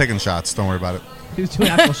 I was taking shots. Don't worry about it. He was doing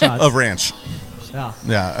actual shots. Of ranch. Yeah.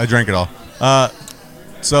 Yeah, I drank it all.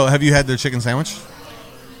 So have you had their chicken sandwich?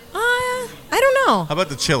 I don't know. How about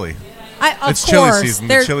the chili? Of chili course. season.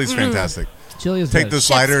 The chili's fantastic. Chili is Take good. the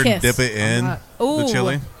slider Chef's and dip kiss. it in the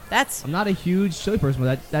chili. I'm not a huge chili person,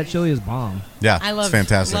 but that chili is bomb. Yeah, I love it's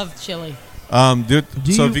fantastic. Love chili. Dude,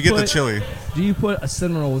 so if you get the chili, do you put a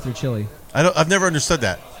cinnamon roll with your chili? I've never understood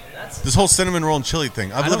that. This whole cinnamon roll and chili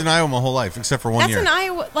thing. I've lived in Iowa my whole life, except for 1 year. That's an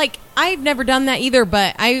Iowa. Like I've never done that either,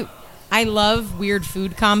 but I love weird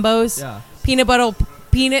food combos. Yeah. Peanut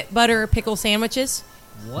butter pickle sandwiches.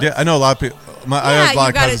 What? Yeah, I know a lot of people. I have a lot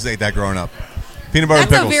of cousins that ate that growing up. Peanut butter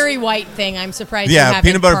That's pickles. a very white thing. I'm surprised. Yeah, you haven't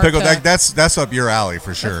peanut butter pickle. partook. That's up your alley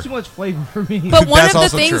for sure. That's too much flavor for me. But one That's of the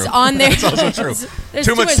also things true. on there. That's also true. There's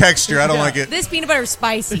Too much texture. I don't Yeah. like it. This peanut butter is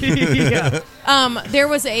spicy. Yeah. There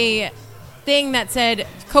was a thing that said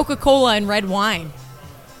Coca-Cola and red wine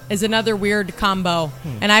is another weird combo,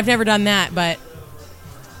 and I've never done that. But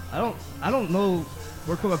I don't know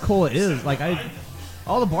where Coca-Cola is. Like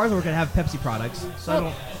all the bars I work at have Pepsi products, so I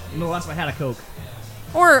don't know the last time I had a Coke.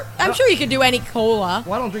 or I'm sure you could do any cola.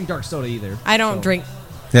 Well, I don't drink dark soda either. I don't drink.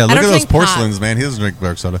 Yeah, look I at don't those drink pot. porcelains, man. He doesn't drink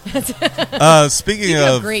dark soda. Speaking You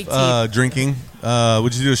have of great teeth. drinking,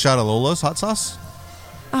 would you do a shot of Lola's hot sauce?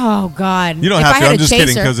 Oh God! You don't if have I to. had I'm a just chaser,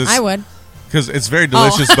 kidding because I would. it's very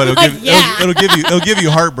delicious, but Yeah. it'll give you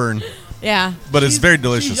heartburn. Yeah. But it's very She's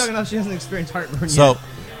delicious. young enough; she hasn't experienced heartburn So,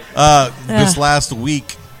 yet. this last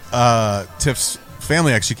week, Tiff's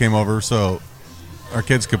family actually came over so our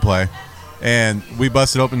kids could play, and we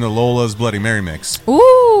busted open the Lola's Bloody Mary mix.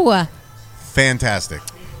 Ooh. Fantastic.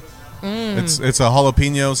 It's a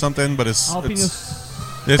jalapeno something, but it's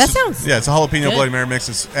That sounds it's a jalapeno good. Bloody Mary mix.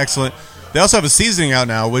 It's excellent. They also have a seasoning out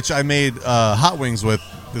now, which I made hot wings with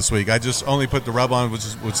this week. I just only put the rub on, which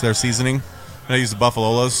is their seasoning, and I use the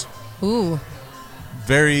Buffalolas. Ooh.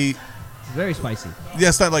 Very spicy. Yeah,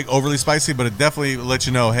 it's not like overly spicy, but it definitely lets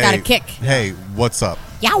you know, hey, Got a kick. Hey, what's up?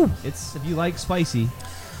 Yow. It's if you like spicy.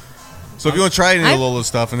 So if you want to try any of Lola's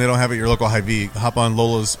stuff and they don't have it at your local Hy-Vee, hop on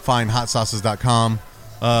lolasfinehotsauces.com.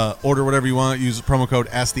 Order whatever you want. Use the promo code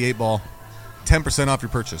AskThe8Ball. 10% off your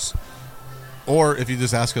purchase. Or if you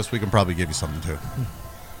just ask us, we can probably give you something too.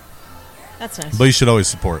 That's nice. But you should always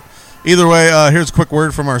support. Either way, here's a quick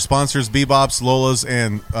word from our sponsors, BBops, Lola's,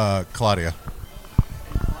 and Claudia.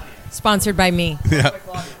 Sponsored by me. Yeah.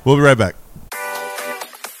 We'll be right back.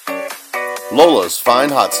 Lola's Fine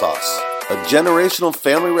Hot Sauce, a generational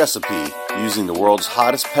family recipe using the world's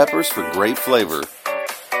hottest peppers for great flavor.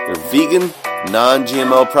 They're vegan,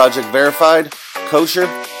 non-GMO project verified, kosher,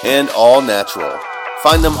 and all natural.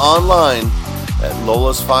 Find them online at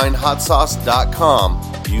lolasfinehotsauce.com.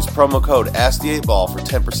 Use promo code AskThe8Ball for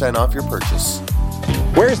 10% off your purchase.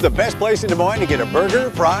 Where's the best place in Des Moines to get a burger,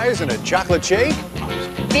 fries, and a chocolate shake?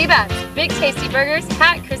 BBops, big tasty burgers,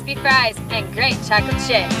 hot crispy fries, and great chocolate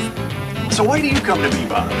shakes. So why do you come to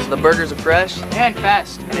BBops? The burgers are fresh and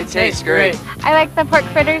fast, and it tastes great. I like the pork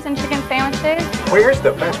fritters and chicken sandwiches. Where's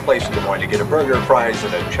the best place in Des Moines to get a burger, fries,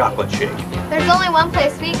 and a chocolate shake? There's only one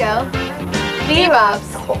place we go.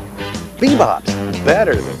 BBops. Oh, BBops,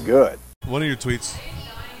 better than good. One of your tweets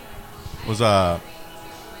was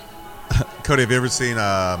Cody, have you ever seen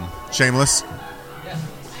Shameless? Yeah.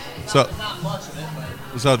 So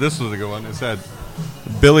this was a good one. It said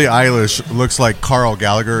Billie Eilish looks like Carl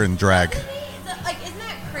Gallagher in drag. Isn't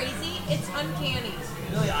that crazy? It's uncanny.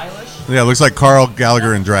 Billie Eilish? Yeah, it looks like Carl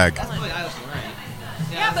Gallagher in drag. That's Billie Eilish, right?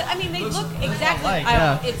 Yeah, but I mean, they look exactly.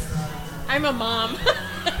 I'm a mom.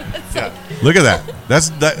 Look at that.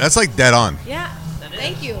 That's like dead on. Yeah.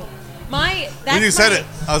 Thank you. When you said it,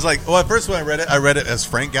 I was like, well, at first when I read it as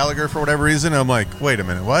Frank Gallagher for whatever reason. I'm like, wait a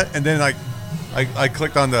minute, what? And then I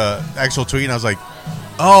clicked on the actual tweet and I was like,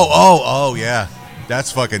 oh, yeah.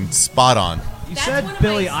 That's fucking spot on. You said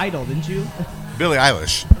Billy Idol, didn't you? Billie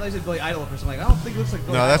Eilish. I thought you said Billy Idol first. I'm like, I don't think it looks like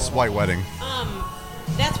Billy No, Idol. that's White Wedding.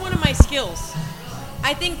 That's one of my skills.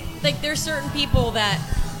 I think there's certain people that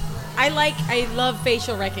I love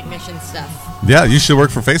facial recognition stuff. Yeah, you should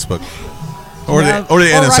work for Facebook or the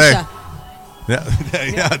NSA. Russia.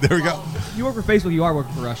 Yeah, there we go. You work for Facebook, you are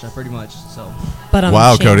working for Russia, pretty much. So. But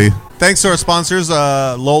wow, Cody. Thanks to our sponsors,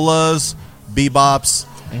 Lola's, BBops,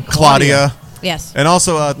 and Claudia. Yes. And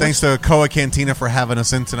also thanks to Coa Cantina for having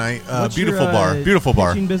us in tonight. Beautiful bar.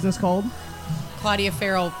 Pitching business called? Claudia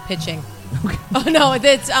Farrell Pitching. Oh no,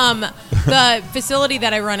 it's the facility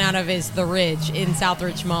that I run out of is the Ridge in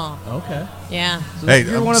Southridge Mall. Okay. Yeah. So hey,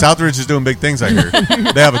 Southridge is doing big things. I hear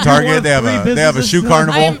they have a Target. They have a shoe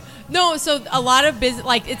carnival. No, so a lot of business,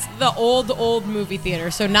 like it's the old movie theater.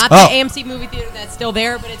 So not the AMC movie theater that's still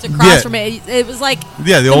there, but it's across from it. It was like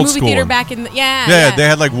the old movie school theater one. Back in the, yeah. They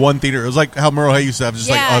had like one theater. It was like how Merle Hay used to have just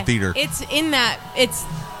like a theater. It's in that. It's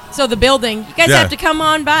so the building. You guys have to come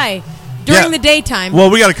on by during the daytime. Well,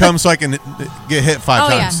 we got to come so I can get hit 5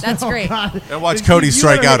 times. Yeah, that's great. And watch Cody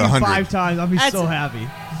strike out 100. 5 times, I'll be so happy.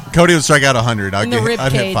 Cody would strike out 100. I'd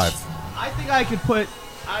hit 5. I think I could put.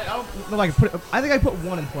 I don't know if I could put. I think I put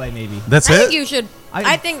 1 in play maybe. That's it. I think you should.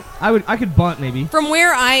 I think I would. I could bunt maybe. From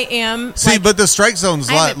where I am. See, but the strike zone's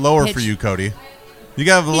a lot lower for you, Cody. You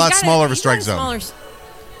got a lot smaller of a strike zone.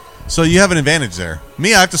 So you have an advantage there.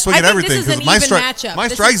 Me, I have to swing at everything because my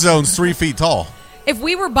strike zone's 3 feet tall. If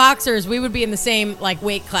we were boxers, we would be in the same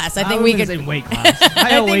weight class. I think we could. In the same weight class.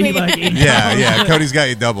 I weigh like 80 Yeah. Cody's got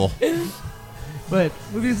you double. But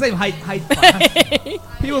we'd be the same height class.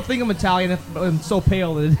 People think I'm Italian if I'm so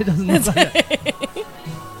pale that it doesn't look like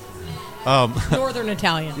it. Northern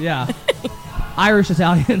Italian. Yeah. Irish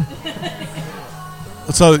Italian.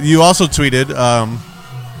 So you also tweeted,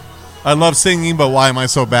 I love singing, but why am I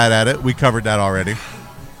so bad at it? We covered that already.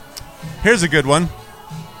 Here's a good one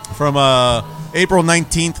from April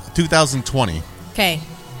 19th, 2020. Okay.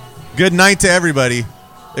 Good night to everybody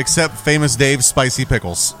except Famous Dave's Spicy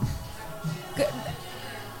Pickles.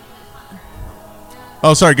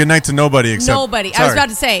 Oh, sorry. Good night to nobody except... Nobody. Sorry. I was about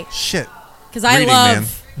to say. Shit. Because I love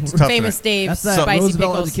Famous Dave's Spicy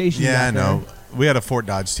Roosevelt Pickles. Education. Yeah, I know. We had a Fort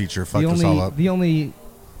Dodge teacher. Fucked us all up. The only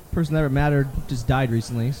person that ever mattered just died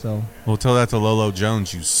recently, so... Well, tell that to Lola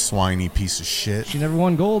Jones, you swiney piece of shit. She never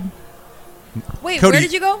won gold. Wait, Cody, where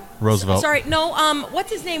did you go? Roosevelt. Sorry, no.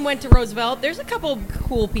 What's his name went to Roosevelt? There's a couple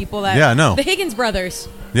cool people that... Yeah, I know. The Higgins brothers.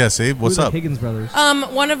 Yeah, see? What's up? The Higgins brothers.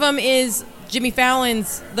 One of them is Jimmy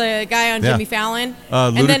Fallon's, the guy on Jimmy Fallon.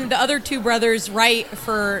 And then the other 2 brothers write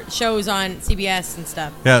for shows on CBS and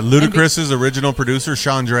stuff. Yeah, Ludacris's original producer,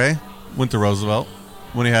 Sean Dre, went to Roosevelt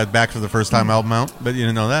when he had Back for the First Time album out. Bet you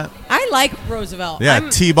didn't know that. I like Roosevelt. Yeah,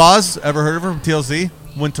 T-Boz, ever heard of her from TLC?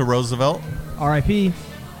 Went to Roosevelt. R.I.P.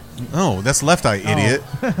 Oh, that's Left Eye, idiot.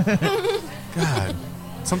 God.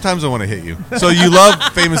 Sometimes I want to hit you. So you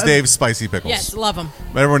love Famous Dave's Spicy Pickles. Yes, love them.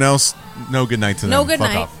 Everyone else, no good night to them. No good Fuck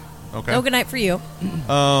night. off. Okay. No good night for you.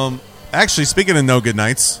 Actually, speaking of no good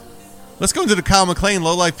nights, let's go into the Kyle McLean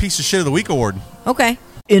Low Life Piece of Shit of the Week award. Okay.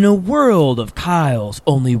 In a world of Kyles,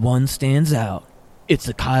 only one stands out. It's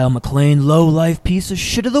the Kyle McLean Low Life Piece of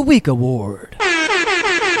Shit of the Week award.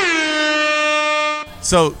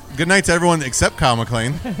 So, good night to everyone except Kyle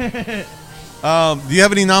McLean. Do you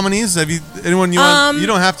have any nominees? Have you anyone you want? You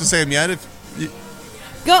don't have to say them yet.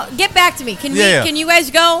 Go get back to me. Can Can you guys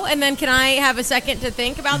go and then can I have a second to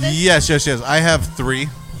think about this? Yes. I have 3.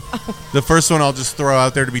 The first one I'll just throw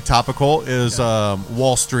out there to be topical is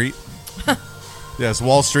Wall Street. Yes,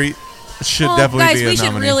 Wall Street should definitely be a we should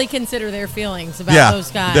nominee. really consider their feelings about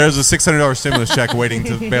those guys. There's a $600 stimulus check waiting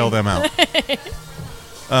to bail them out.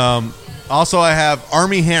 Also, I have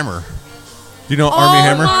Army Hammer. Do you know Army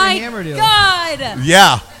Hammer? Oh my God!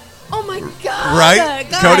 Yeah. Oh my God! Right,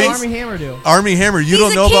 guys. Cody? Army Hammer do? Army Hammer. You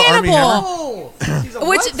don't know about Army Hammer? Oh.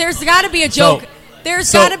 Which there's got to be a joke. There's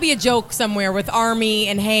got to be a joke somewhere with Army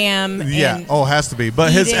and Ham. Yeah. And it has to be.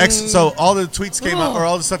 But his ex. So all the tweets came out, or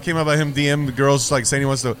all the stuff came out about him. DM the girls like saying he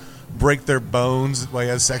wants to break their bones while he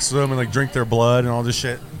has sex with them and like drink their blood and all this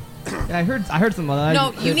shit. Yeah, I heard some of that.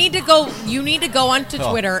 No, you need to go. You need to go onto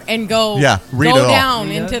Twitter and go. Read go it all.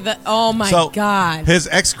 down into the. Oh my God! His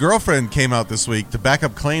ex-girlfriend came out this week to back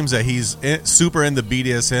up claims that he's super into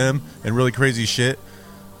BDSM and really crazy shit,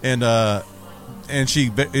 and she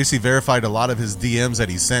basically verified a lot of his DMs that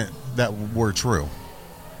he sent that were true.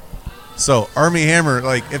 So Army Hammer,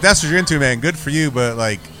 like, if that's what you're into, man, good for you, but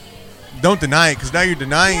like, don't deny it because now you're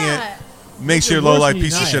denying it. Makes you a low life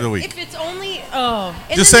piece of shit of the week. If it's only and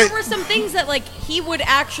just then there were some things that like he would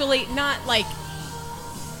actually not like.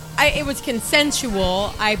 It was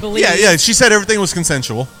consensual, I believe. Yeah. She said everything was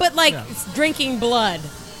consensual. But like drinking blood.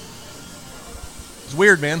 It's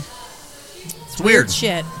weird, man. It's weird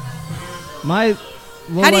shit. How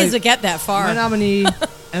does it get that far? My nominee,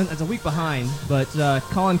 and it's a week behind, but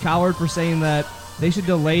Colin Cowherd for saying that they should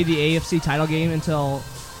delay the AFC title game until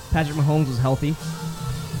Patrick Mahomes was healthy.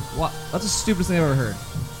 What? That's the stupidest thing I've ever heard.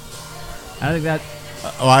 I think that.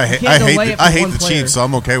 I hate the Chiefs, so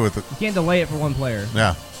I'm okay with it. You can't delay it for one player.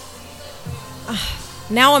 Yeah.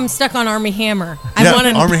 Now I'm stuck on Armie Hammer. I want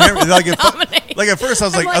to Hammer. nominate. Like at first, I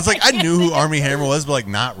was like, I knew who Armie Hammer was, but like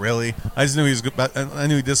not really. I just knew he was good. I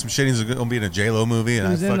knew he did some shit. He was going to be in a J-Lo movie, and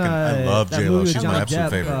I love J-Lo. She's my absolute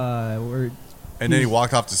favorite. And then he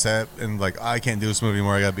walked off the set and like, I can't do this movie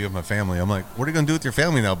anymore. I got to be with my family. I'm like, what are you going to do with your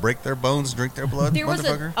family now? Break their bones, drink their blood,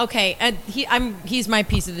 motherfucker? He's my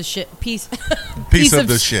piece of the shit. Piece of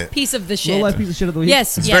the shit. Piece of the shit. Low life piece of shit of the week.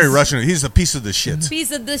 Yes, it's very Russian. He's a piece of the shit.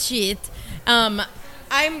 Piece of the shit. I'm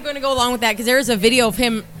going to go along with that because there's a video of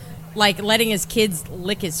him like letting his kids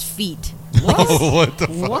lick his feet. What the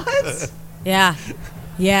fuck? What? Yeah.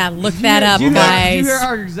 Yeah, look that up, guys. Did you hear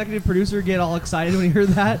our executive producer get all excited when he heard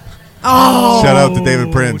that? Oh. Shout out to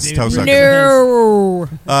David Prince. Toe sucker. No.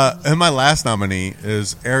 And my last nominee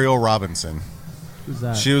is Ariel Robinson. Who's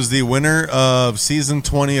that? She was the winner of season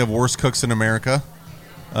 20 of Worst Cooks in America.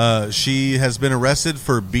 She has been arrested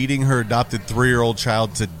for beating her adopted 3-year-old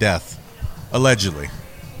child to death, allegedly.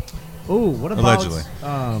 Oh, what about? Allegedly.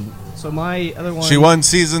 So my other one. She won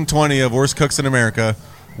season 20 of Worst Cooks in America,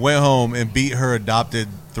 went home and beat her adopted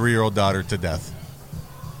 3-year-old daughter to death.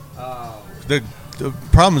 The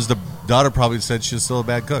problem is the daughter probably said she was still a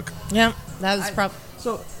bad cook. Yeah, that was probably.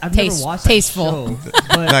 So I've never watched tasteful. that show.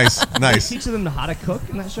 But Nice. They teach them how to cook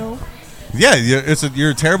in that show. Yeah,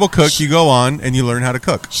 you're a terrible cook. You go on and you learn how to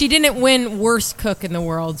cook. She didn't win worst cook in the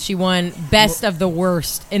world. She won best of the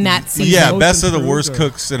worst in that season. Yeah, best of the worst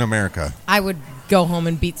cooks in America. I would go home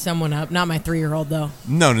and beat someone up. Not my 3-year-old though.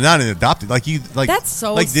 No, not an adopted. That's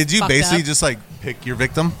so. Did you fucked basically up. just like pick your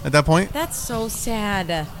victim at that point? That's so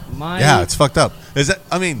sad. Yeah, it's fucked up.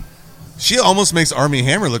 She almost makes Armie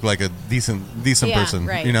Hammer look like a decent person.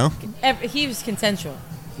 Right. You know, he was consensual.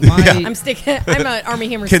 Yeah. I'm an Armie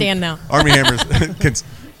Hammer stan now. Armie Hammer's.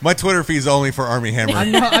 My Twitter feed is only for Armie Hammer.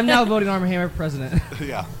 I'm now voting Armie Hammer president.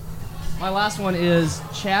 Yeah. My last one is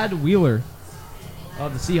Chad Wheeler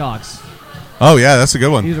of the Seahawks. Oh yeah, that's a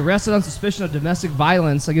good one. He was arrested on suspicion of domestic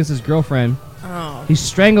violence against his girlfriend. Oh. He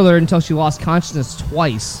strangled her until she lost consciousness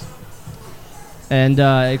twice, and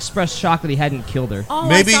expressed shock that he hadn't killed her. Oh,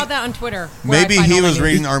 I saw that on Twitter. Maybe he was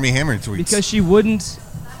reading Armie Hammer tweets because she wouldn't.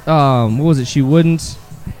 What was it? She wouldn't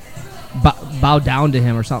bow down to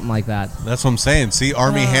him or something like that. That's what I'm saying. See,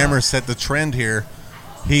 Armie Hammer set the trend here.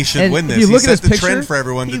 He should win this. He set the trend for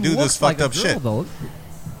everyone to do this fucked up shit. Though.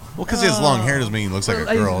 Well, because he has long hair doesn't mean he looks like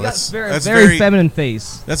a girl. That's very feminine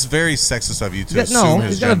face. That's very sexist of you to assume No,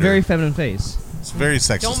 his he's got gender. a very feminine face. It's very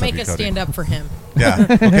sexist. Don't make of you, us Cody. stand up for him. Yeah.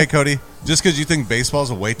 Okay, Cody. Just because you think baseball is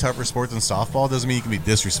a way tougher sport than softball doesn't mean you can be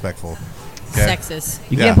disrespectful. Okay? Sexist.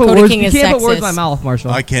 You can't put words in my mouth,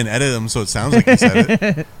 Marshall. I can edit them so it sounds like you said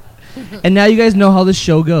it. And now you guys know how this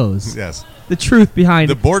show goes. Yes. The truth behind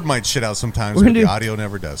the board might shit out sometimes, We're but gonna the audio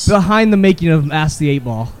never does. Behind the making of Ask the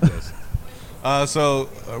 8-Ball. Yes.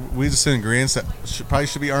 We just in agreement that probably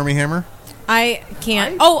should be Armie Hammer. I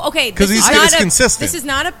can't. Okay. Because he's consistent. This is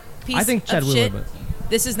not a piece I think Chad of Wheeler, shit. but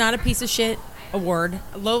This is not a piece of shit award.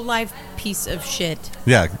 Low life piece of shit.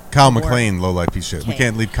 Yeah, Kyle McLean, low life piece of shit. We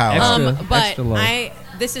can't leave Kyle out. But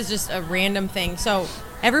this is just a random thing. So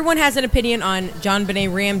everyone has an opinion on John Benet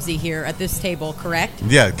Ramsey here at this table, correct?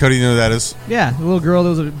 Yeah, Cody, you know who that is? Yeah, the little girl that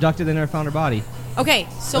was abducted and never found her body. Okay,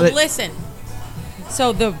 so listen.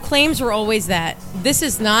 So the claims were always that this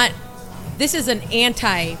is an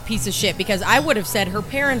anti piece of shit because I would have said her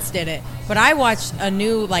parents did it, but I watched a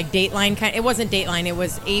new Dateline kind. It wasn't Dateline. It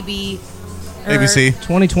was ABC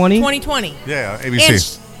 2020. 2020. Yeah,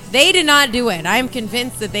 ABC. And they did not do it. I am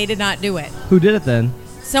convinced that they did not do it. Who did it then?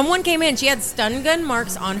 Someone came in. She had stun gun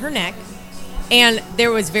marks on her neck, and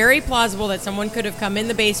there was very plausible that someone could have come in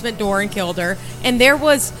the basement door and killed her. And there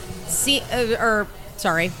was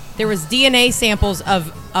there was DNA samples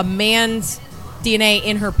of a man's DNA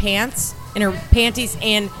in her pants, in her panties,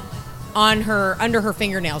 and on her under her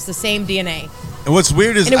fingernails. The same DNA. And what's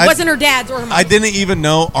weird is it wasn't her dad's or her mom's. I didn't even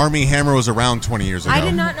know Armie Hammer was around 20 years ago. I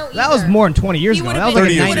did not know either. That was more than 20 years ago. That was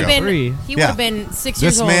like 93. He would have been 6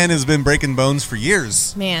 years This old. man has been breaking bones for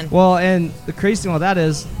years. Man. Well, and the crazy thing about that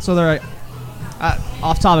is, so they're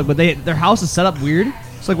off topic, but their house is set up weird.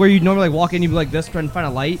 It's like where you normally walk in, you'd be like this, trying to find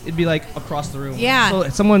a light. It'd be like across the room. Yeah. So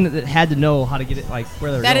someone that had to know how to get it, like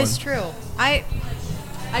where they're going. That is true. I'm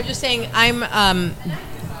just saying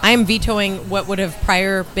I'm vetoing what would have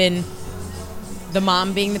prior been the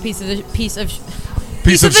mom being the piece of the shit. Piece of the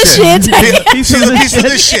shit. Piece of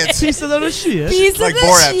the shit. Like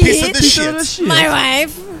Borat. Piece of the shit. My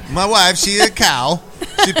wife. My wife. She a cow.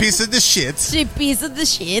 She piece of the shit. She piece of the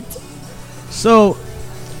shit. So,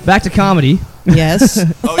 back to comedy. Yes.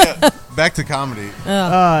 Oh yeah. Back to comedy.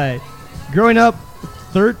 Growing up,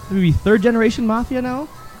 third generation mafia now.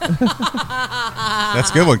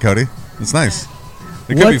 That's a good one, Cody. It's nice.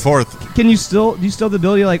 It could be fourth. Do you still have the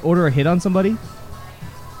ability to like order a hit on somebody?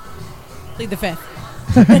 Plead the fifth.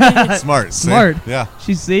 Smart. Smart. See? Yeah.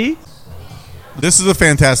 See? This is a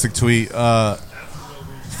fantastic tweet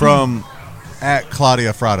from at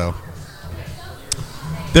Claudia Farrell.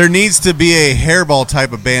 There needs to be a hairball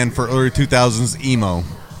type of band for early 2000s emo.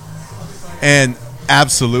 And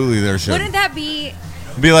absolutely there should. Wouldn't that be...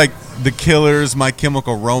 Be like The Killers, My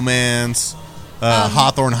Chemical Romance,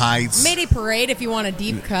 Hawthorne Heights. Mayday Parade if you want a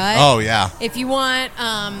deep cut. Oh, yeah. If you want,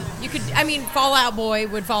 you could, Fall Out Boy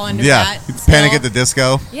would fall under Yeah. that. Panic at the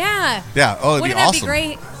Disco. Yeah. Yeah. Oh, it'd Wouldn't be that awesome. be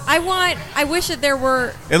great? I wish that there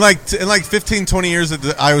were... In like 15, 20 years at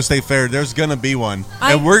the Iowa State Fair, there's going to be one.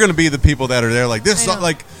 And we're going to be the people that are there like, this is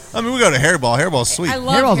like... we go to Hairball. Hairball's sweet. I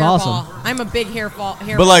love Hairball's Hairball. awesome. I'm a big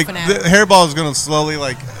Hairball But like, fanatic. the Hairball is going to slowly,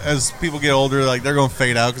 like, as people get older, like, they're going to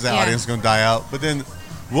fade out because that audience is going to die out. But then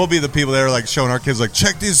we'll be the people that are, like, showing our kids, like,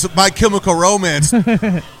 check these My Chemical Romance.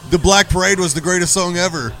 The Black Parade was the greatest song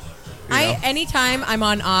ever. Anytime I'm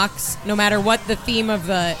on Ox, no matter what the theme of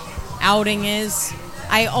the outing is,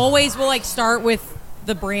 I always will like start with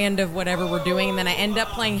the brand of whatever we're doing, and then I end up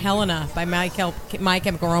playing Helena by My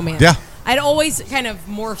Chemical Romance. Yeah. I'd always kind of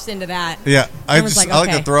morphs into that. Yeah. I was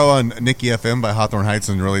like to throw on Nikki FM by Hawthorne Heights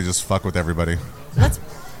and really just fuck with everybody.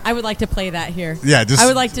 I would like to play that here. Yeah, I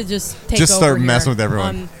would like to just take over start here. messing with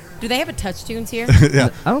everyone. Do they have a touch tunes here? Yeah.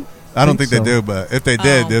 I don't think so. they do, but if they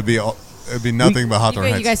did, it'd be nothing but Hawthorne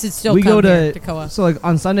Heights. You guys should still come here to Coa. So like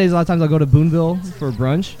on Sundays, a lot of times I'll go to Boonville for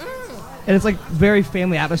brunch, and it's like very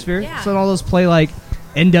family atmosphere. Yeah. So all those play like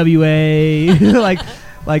NWA,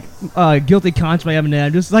 like Guilty Conscience by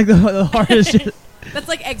Eminem, just like the hardest shit. That's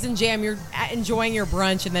like eggs and jam. You're enjoying your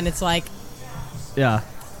brunch, and then it's like, yeah,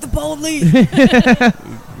 the bold lead.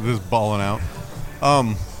 Just balling out.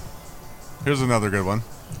 Here's another good one.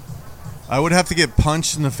 I would have to get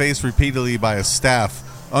punched in the face repeatedly by a staff,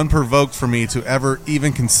 unprovoked for me to ever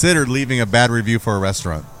even consider leaving a bad review for a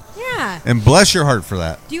restaurant. Yeah. And bless your heart for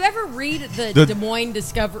that. Do you ever read the Des Moines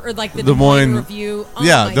Discover or like the Des Moines review? Oh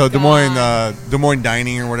yeah, my the God. Des Moines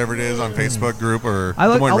Dining or whatever it is on Facebook group or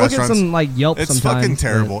I'll Des Moines look at restaurants. some like Yelp. It's sometimes, fucking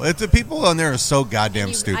terrible. The people on there are so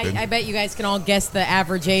goddamn stupid. I bet you guys can all guess the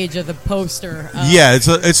average age of the poster. Yeah,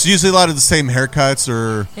 it's usually a lot of the same haircuts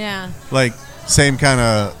or like same kind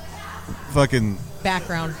of fucking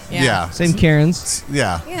background. Yeah. Same Karens.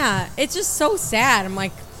 Yeah. Yeah, it's just so sad. I'm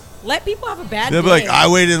like, let people have a bad They'll day. be like, I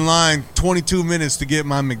waited in line 22 minutes to get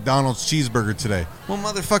my McDonald's cheeseburger today. Well,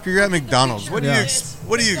 motherfucker, you're at McDonald's. What do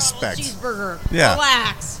you expect? Cheeseburger. Yeah.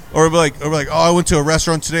 Relax. Or be like, oh, I went to a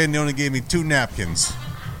restaurant today and they only gave me 2 napkins.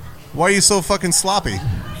 Why are you so fucking sloppy?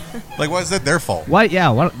 Like, why is that their fault? Why?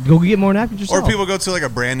 Yeah, go get more napkins yourself. Or people go to like a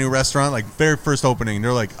brand new restaurant, like very first opening,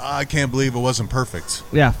 they're like, I can't believe it wasn't perfect.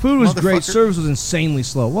 Yeah, food was great, service was insanely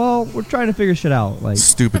slow. Well, we're trying to figure shit out. Like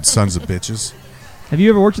stupid sons of bitches. Have you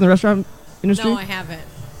ever worked in the restaurant industry? No, I haven't.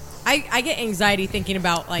 I get anxiety thinking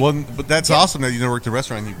about like. Well, but that's awesome that you never worked at a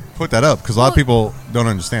restaurant and you put that up because a lot of people don't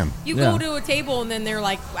understand. You go to a table and then they're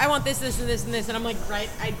like, I want this, this, and this, and this, and I'm like, right.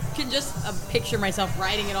 I can just picture myself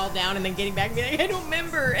writing it all down and then getting back and being like, I don't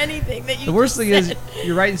remember anything that you. The worst thing said. is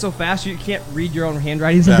you're writing so fast you can't read your own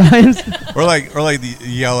handwriting sometimes. or like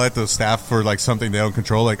yell at the staff for like something they don't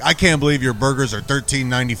control. Like, I can't believe your burgers are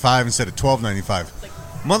 $13.95 instead of $12.95.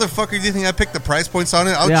 Motherfucker, do you think I picked the price points on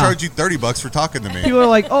it? I'll charge you $30 for talking to me. People are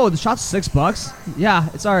like, "Oh, the shot's $6." Yeah,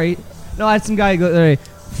 it's all right. No, I had some guy go there,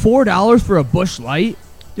 $4 for a Busch Light,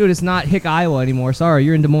 dude. It's not Hick, Iowa anymore. Sorry,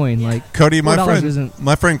 you're in Des Moines. Like, Cody, my isn't.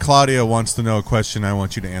 friend Claudia wants to know a question. I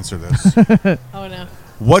want you to answer this. Oh no.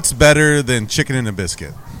 What's better than chicken and a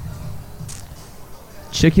biscuit?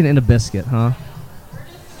 Chicken and a biscuit, huh?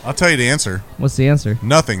 I'll tell you the answer. What's the answer?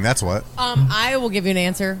 Nothing. That's what. I will give you an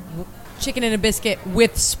answer. Chicken and a biscuit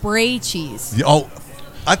with spray cheese. Oh,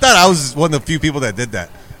 I thought I was one of the few people that did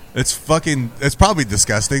that. It's probably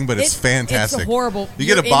disgusting, but it's fantastic. It's horrible. You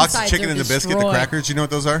get a box of chicken and a biscuit, the crackers. You know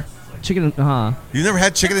what those are? Chicken, You never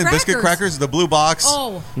had chicken and biscuit crackers? The blue box.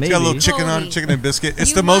 Oh, maybe. It's got a little chicken on it, chicken and biscuit.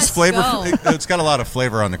 It's the most flavor. It's got a lot of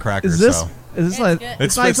flavor on the crackers. Is this like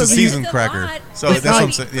it's a seasoned cracker? So that's what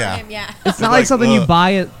I'm saying. Yeah. It's not like something you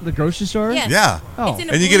buy at the grocery store. Yes. Yeah. Oh.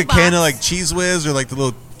 And you get a can of like Cheese Whiz or like the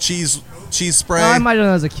little cheese spray. I might have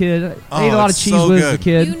done as a kid. I ate a lot of Cheese Whiz as a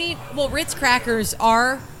kid. Ritz crackers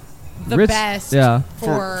are the Ritz, best.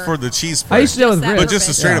 For the cheese spray. I used to do it with Ritz. But just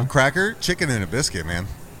a straight up cracker, chicken and a biscuit, man.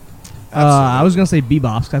 I was gonna say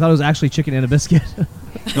BBops. 'Cause I thought it was actually chicken and a biscuit.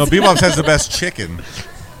 No, BBops has the best chicken.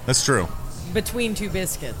 That's true. Between 2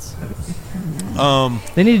 biscuits.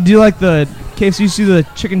 They need to do like the KFC used to do the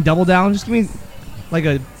chicken double down. Just give me like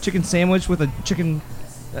a chicken sandwich with a chicken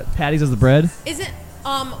patties as the bread.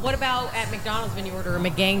 What about at McDonald's when you order a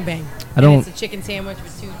McGangbang? I don't- And it's a chicken sandwich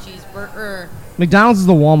with 2 cheeseburger. McDonald's is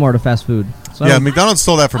the Walmart of fast food. So I Yeah, don't- McDonald's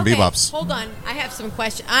stole that from Okay, BBops. hold on. I have some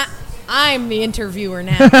questions. I'm the interviewer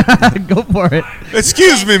now. Go for it.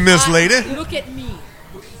 Excuse me, Miss Lady. Look at me.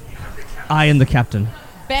 I am the captain.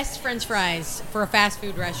 Best French fries for a fast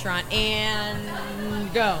food restaurant,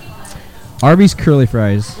 and go. Arby's curly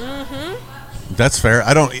fries. Mm-hmm. That's fair.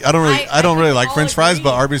 I don't really like French fries,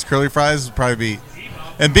 but Arby's curly fries would probably be,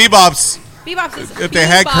 and BBops. BBops is If they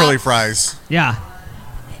had BBops. curly fries. Yeah.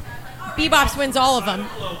 BBops wins all of them.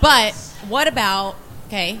 But what about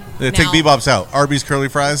They now, take BBops out. Arby's curly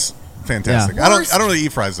fries, fantastic. Yeah. I don't really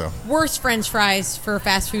eat fries though. worst French fries for a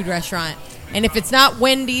fast food restaurant? And if it's not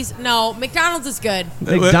Wendy's, no, McDonald's is good.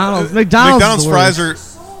 McDonald's McDonald's is the fries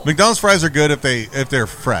worst. are McDonald's fries are good if they're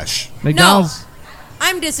fresh. McDonald's. No,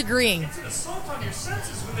 I'm disagreeing.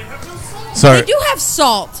 Sorry. They do have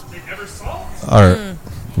salt. All right.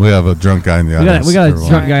 We have a drunk guy in the audience. We got a Everyone.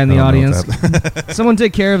 drunk guy in the I don't know audience. what Someone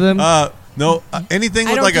take care of them. No, anything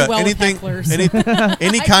I with don't like do a well with anything, hecklers.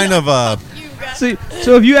 any kind of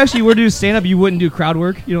So if you actually were to do stand up, you wouldn't do crowd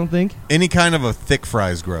work. You don't think? any kind of a thick fry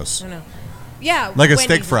is gross. I don't know. Yeah, Like a Wendy's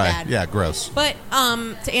steak is fry. bad. Yeah, gross. But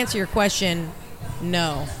to answer your question,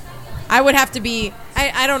 no. I would have to be.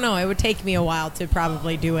 I don't know. It would take me a while to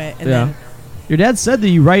probably do it. And Yeah. then, Your dad said that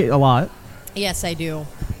you write a lot. yes, I do.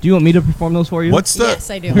 Do you want me to perform those for you? What's the Yes,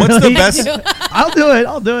 I do. What's the Really? best I'll do it.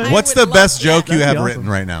 I'll do it. What's would the best love- joke you That'd have be awesome. written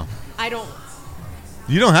right now? I don't.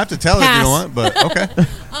 You don't have to tell it if you Pass. don't want, but okay.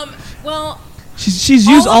 Well, She's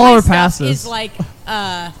used all of her my stuff passes. Is like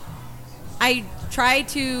I try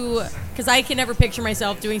to, because I can never picture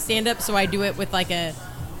myself doing stand up, so I do it with like a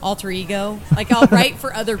alter ego. Like I'll write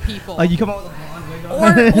for other people. Like you come up with a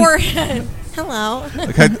blonde wig on. or hello.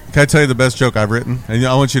 Can I tell you the best joke I've written? And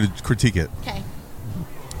I want you to critique it. Okay.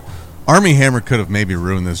 Army Hammer could have maybe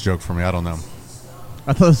ruined this joke for me. I don't know.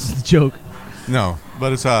 I thought this was a joke. No,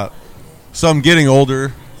 but it's so I'm getting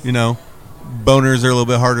older. You know, boners are a little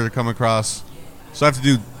bit harder to come across, so I have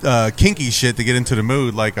to do kinky shit to get into the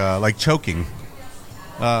mood, like choking.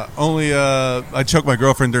 I choke my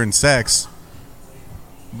girlfriend during sex,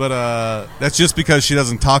 but that's just because she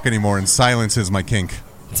doesn't talk anymore, and silence is my kink.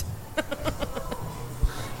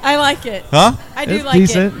 I like it. Huh? I do It's like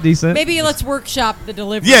decent, it. decent. Maybe let's workshop the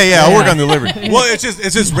delivery. Yeah, I'll work on delivery. Well, it's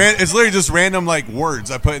literally just random like words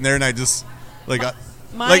I put in there, and I just like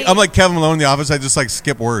I'm like Kevin Malone in The Office. I just like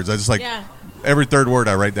skip words. I just like every third word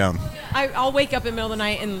I write down. I'll wake up in the middle of the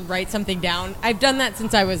night and write something down. I've done that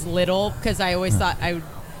since I was little because I always thought I would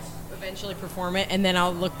eventually perform it, and then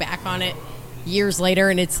I'll look back on it years later,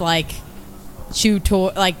 and it's like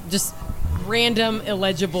just random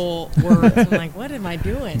illegible words. I'm like, what am I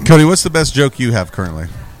doing? Cody, what's the best joke you have currently?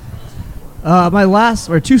 My last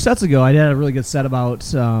or 2 sets ago, I did a really good set about.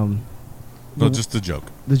 Just the joke.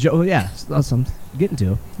 The joke, yeah, that's what I'm getting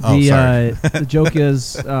to. Oh, sorry. The joke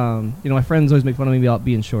is, my friends always make fun of me about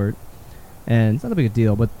being short, and it's not a big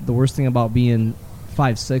deal. But the worst thing about being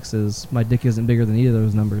 5'6" is my dick isn't bigger than either of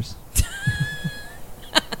those numbers.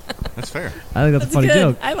 That's fair. I think that's a funny good.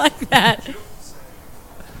 joke. I like that.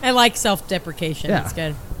 I like self-deprecation. Yeah. It's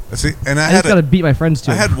good. See, and I just gotta beat my friends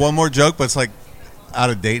too. I had one more joke, but it's like out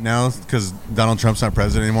of date now because Donald Trump's not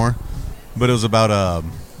president anymore. But it was about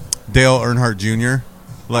Dale Earnhardt Jr.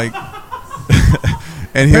 Like,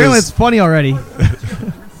 and he Apparently, was, it's funny already.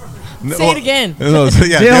 Say it again. No, so,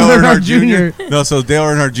 yeah, Dale Dale Earnhardt Earnhardt Jr. No, so Dale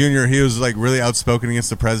Earnhardt Jr. He was like really outspoken against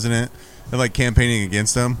the president and like campaigning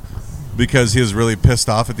against him because he was really pissed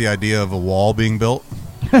off at the idea of a wall being built.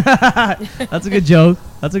 That's a good joke.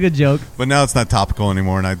 That's a good joke. But now it's not topical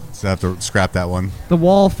anymore, and I have to scrap that one. The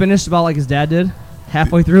wall finished about like his dad did,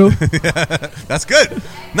 halfway through. That's good.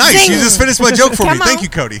 Nice. Zing. You just finished my joke for Come me. on. Thank you,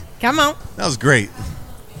 Cody. Come on. That was great.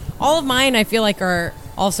 All of mine, I feel like, are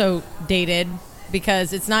also dated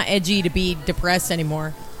because it's not edgy to be depressed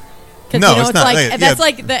anymore. No, it's not. Like Yeah. that's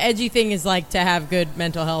like the edgy thing is like to have good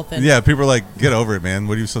mental health. And Yeah, people are like, get over it, man.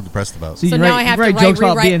 What are you so depressed about? So you so write- now I have you to write jokes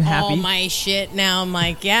about rewrite being all happy? my shit. Now I'm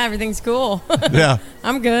like, yeah, everything's cool. Yeah.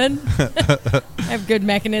 I'm good. I have good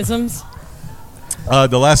mechanisms. The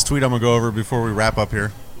last tweet I'm going to go over before we wrap up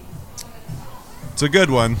here. It's a good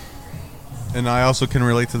one. And I also can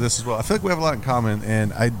relate to this as well. I feel like we have a lot in common,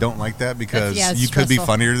 and I don't like that because Yeah, it's you could be stressful.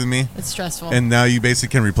 funnier than me. It's stressful. And now you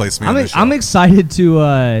basically can replace me on this show. I'm excited to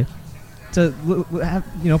have,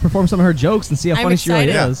 perform some of her jokes and see how I'm funny she really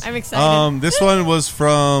excited. is. I'm excited. This one was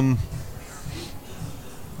from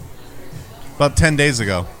about 10 days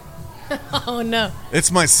ago. Oh, no.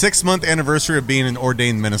 It's my 6-month anniversary of being an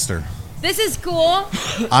ordained minister. This is cool.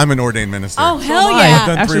 I'm an ordained minister. Oh, hell yeah.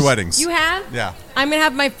 I've done 3 weddings. You have? Yeah. I'm going to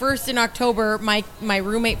have my first in October. My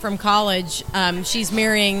roommate from college, she's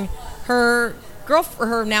marrying her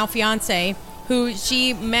her now fiance, who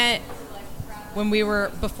she met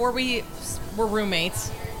before we were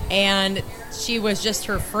roommates, and she was just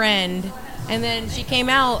her friend. And then she came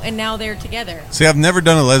out, and now they're together. See, I've never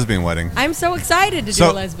done a lesbian wedding. I'm so excited to do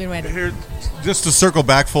a lesbian wedding. Here, just to circle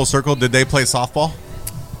back full circle, did they play softball?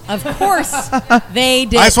 Of course, they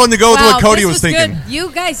did. I just wanted to go with what Cody was thinking. Good.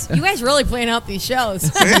 You guys really plan out these shows.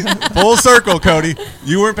 Full circle, Cody.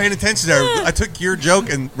 You weren't paying attention there. I took your joke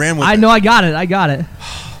and ran with it. I know. I got it.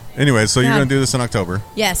 Anyway, so you're going to do this in October.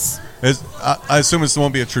 Yes. I assume it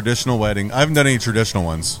won't be a traditional wedding. I haven't done any traditional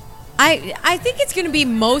ones. I think it's going to be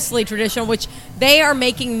mostly traditional, which they are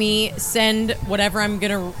making me send whatever I'm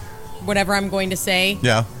going to say.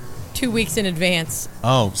 Yeah. 2 weeks in advance.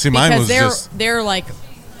 Oh, see, mine was just they're like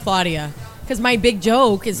Claudia, because my big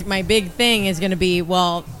thing is going to be,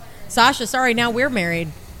 well, Sasha, sorry, now we're married,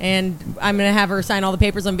 and I'm going to have her sign all the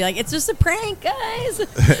papers and be like, it's just a prank, guys.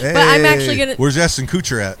 Hey, but I'm actually going to. Where's Ashton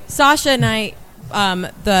Kutcher at? Sasha and I,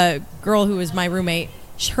 the girl who was my roommate,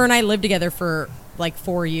 her and I lived together for like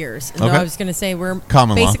 4 years. And okay. so I was going to say we're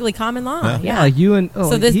basically common law. Yeah, like you and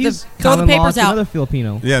so he's throw the papers out. Another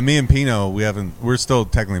Filipino. Yeah, me and Pino, we're still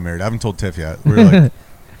technically married. I haven't told Tiff yet. We're like.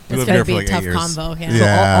 It's going to be a tough combo.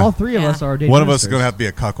 Yeah. So all 3 of us are ordained. One of us is going to have to be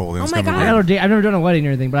a cuckold. Oh my God. I've never done a wedding or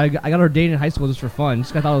anything, but I got ordained in high school just for fun.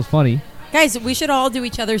 Just 'cause I thought it was funny. Guys, we should all do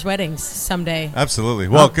each other's weddings someday. Absolutely.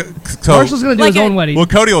 Well, so Marshall's going to do his own wedding. Well,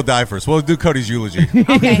 Cody will die first. We'll do Cody's eulogy.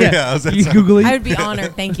 Okay. Yeah, you googly? I would be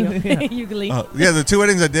honored. Thank you. Googly. Yeah, the 2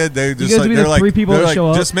 weddings I did, they just they're like 3 people that show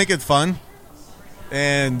up. Just make it fun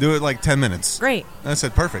and do it like 10 minutes. Great. I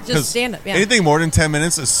said perfect. Just stand up. Yeah. Anything more than 10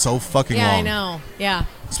 minutes is so fucking long. Yeah, I know. Yeah.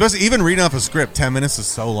 Especially even reading off a script, 10 minutes is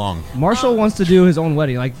so long. Marshall wants to do his own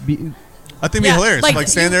wedding. I think it'd be hilarious. Like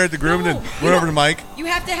stand there at the groom and run over to Mike. You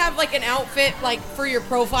have to have like an outfit like for your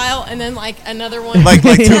profile, and then like another one. like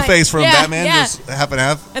Two-Face from Batman, just half and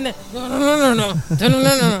half. And then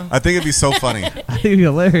no. I think it'd be so funny. I think it'd be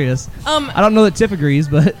hilarious. I don't know that Tiff agrees,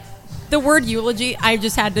 but the word eulogy, I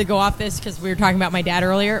just had to go off this because we were talking about my dad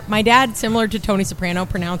earlier. My dad, similar to Tony Soprano,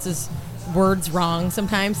 pronounces words wrong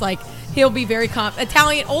sometimes. Like he'll be very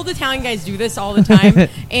old Italian guys do this all the time.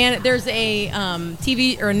 And there's a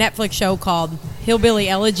TV or a Netflix show called Hillbilly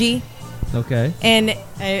Elegy. Okay. And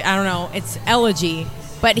I don't know, it's Elegy.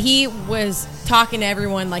 But he was talking to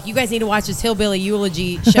everyone like, you guys need to watch this Hillbilly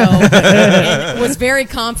Eulogy show. And was very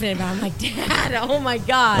confident about it. I'm like, Dad, oh my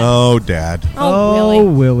God. Oh, Dad.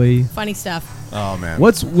 Oh, Willie. Funny stuff. Oh, man.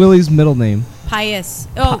 What's Willie's middle name? Pius.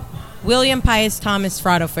 William Pius Thomas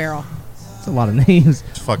Fratto-Farrell. That's a lot of names.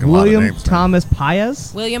 It's a fucking William lot of names. Thomas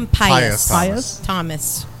Pius? William Pius.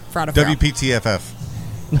 Thomas Fratto-Farrell.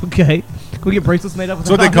 WPTFF. Okay. Can we get bracelets made up?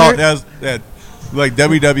 That's what they call it. Yeah, like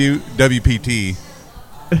WWPT.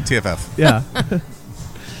 TFF. Yeah.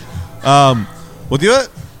 Well, do it.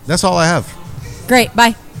 That's all I have. Great.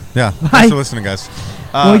 Bye. Yeah. Bye. Thanks for listening, guys.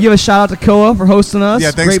 Want to give a shout out to Coa for hosting us.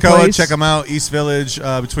 Yeah, thanks, Great Coa. place. Check them out. East Village,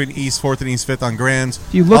 between East 4th and East 5th on Grand.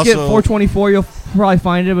 If you look at 424, you'll probably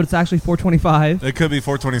find it, but it's actually 425. It could be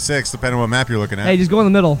 426, depending on what map you're looking at. Hey, just go in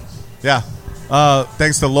the middle. Yeah.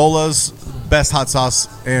 Thanks to Lola's, best hot sauce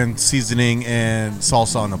and seasoning and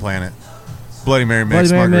salsa on the planet. Bloody Mary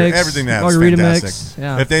mix, everything they have is fantastic. Mix,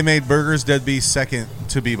 yeah. If they made burgers, they'd be second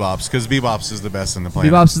to BBops, because BBops is the best in the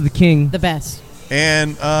planet. BBops is the king. The best.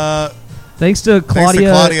 And thanks to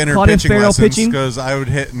Claudia and her pitching Farrell lessons, pitching. because I would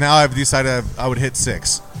hit. Now I've decided I would hit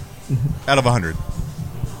 6 out of 100.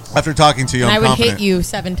 After talking to you, and I'm I would confident. hit you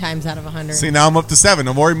 7 times out of 100. See, now I'm up to 7.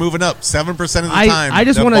 I'm already moving up. 7% of the time. I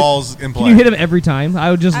just the want ball's in play. Can you hit him every time?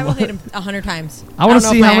 I will hit him 100 times. I want to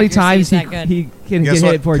see how many times he can get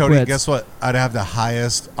hit before he Cody, quits. guess what? I'd have the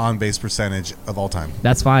highest on-base percentage of all time.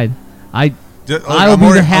 That's fine. I will I'm be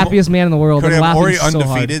already, the happiest man in the world. Cody, I'm already so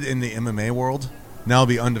undefeated hard. in the MMA world. Now I'll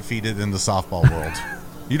be undefeated in the softball world.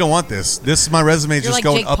 You don't want this. This is my resume. You're just like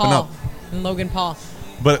going Jake up Paul and up. And Logan Paul.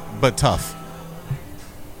 But tough.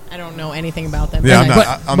 I don't know anything about them. Yeah,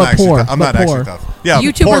 I'm not actually tough. Yeah,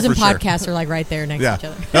 YouTubers and sure. podcasts are like right there next to each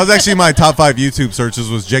other. That was actually my top 5 YouTube searches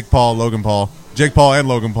was Jake Paul, Logan Paul, Jake Paul and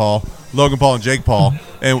Logan Paul, Logan Paul and Jake Paul,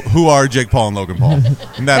 and who are Jake Paul and Logan Paul?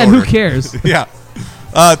 In that and order. who cares? Yeah.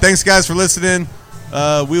 Thanks, guys, for listening.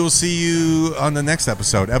 We will see you on the next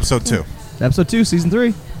episode, episode 2. Episode 2, season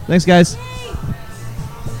 3. Thanks, guys. That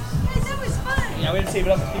was fun. Yeah, we had to save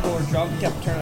it up because people were drunk and kept turning.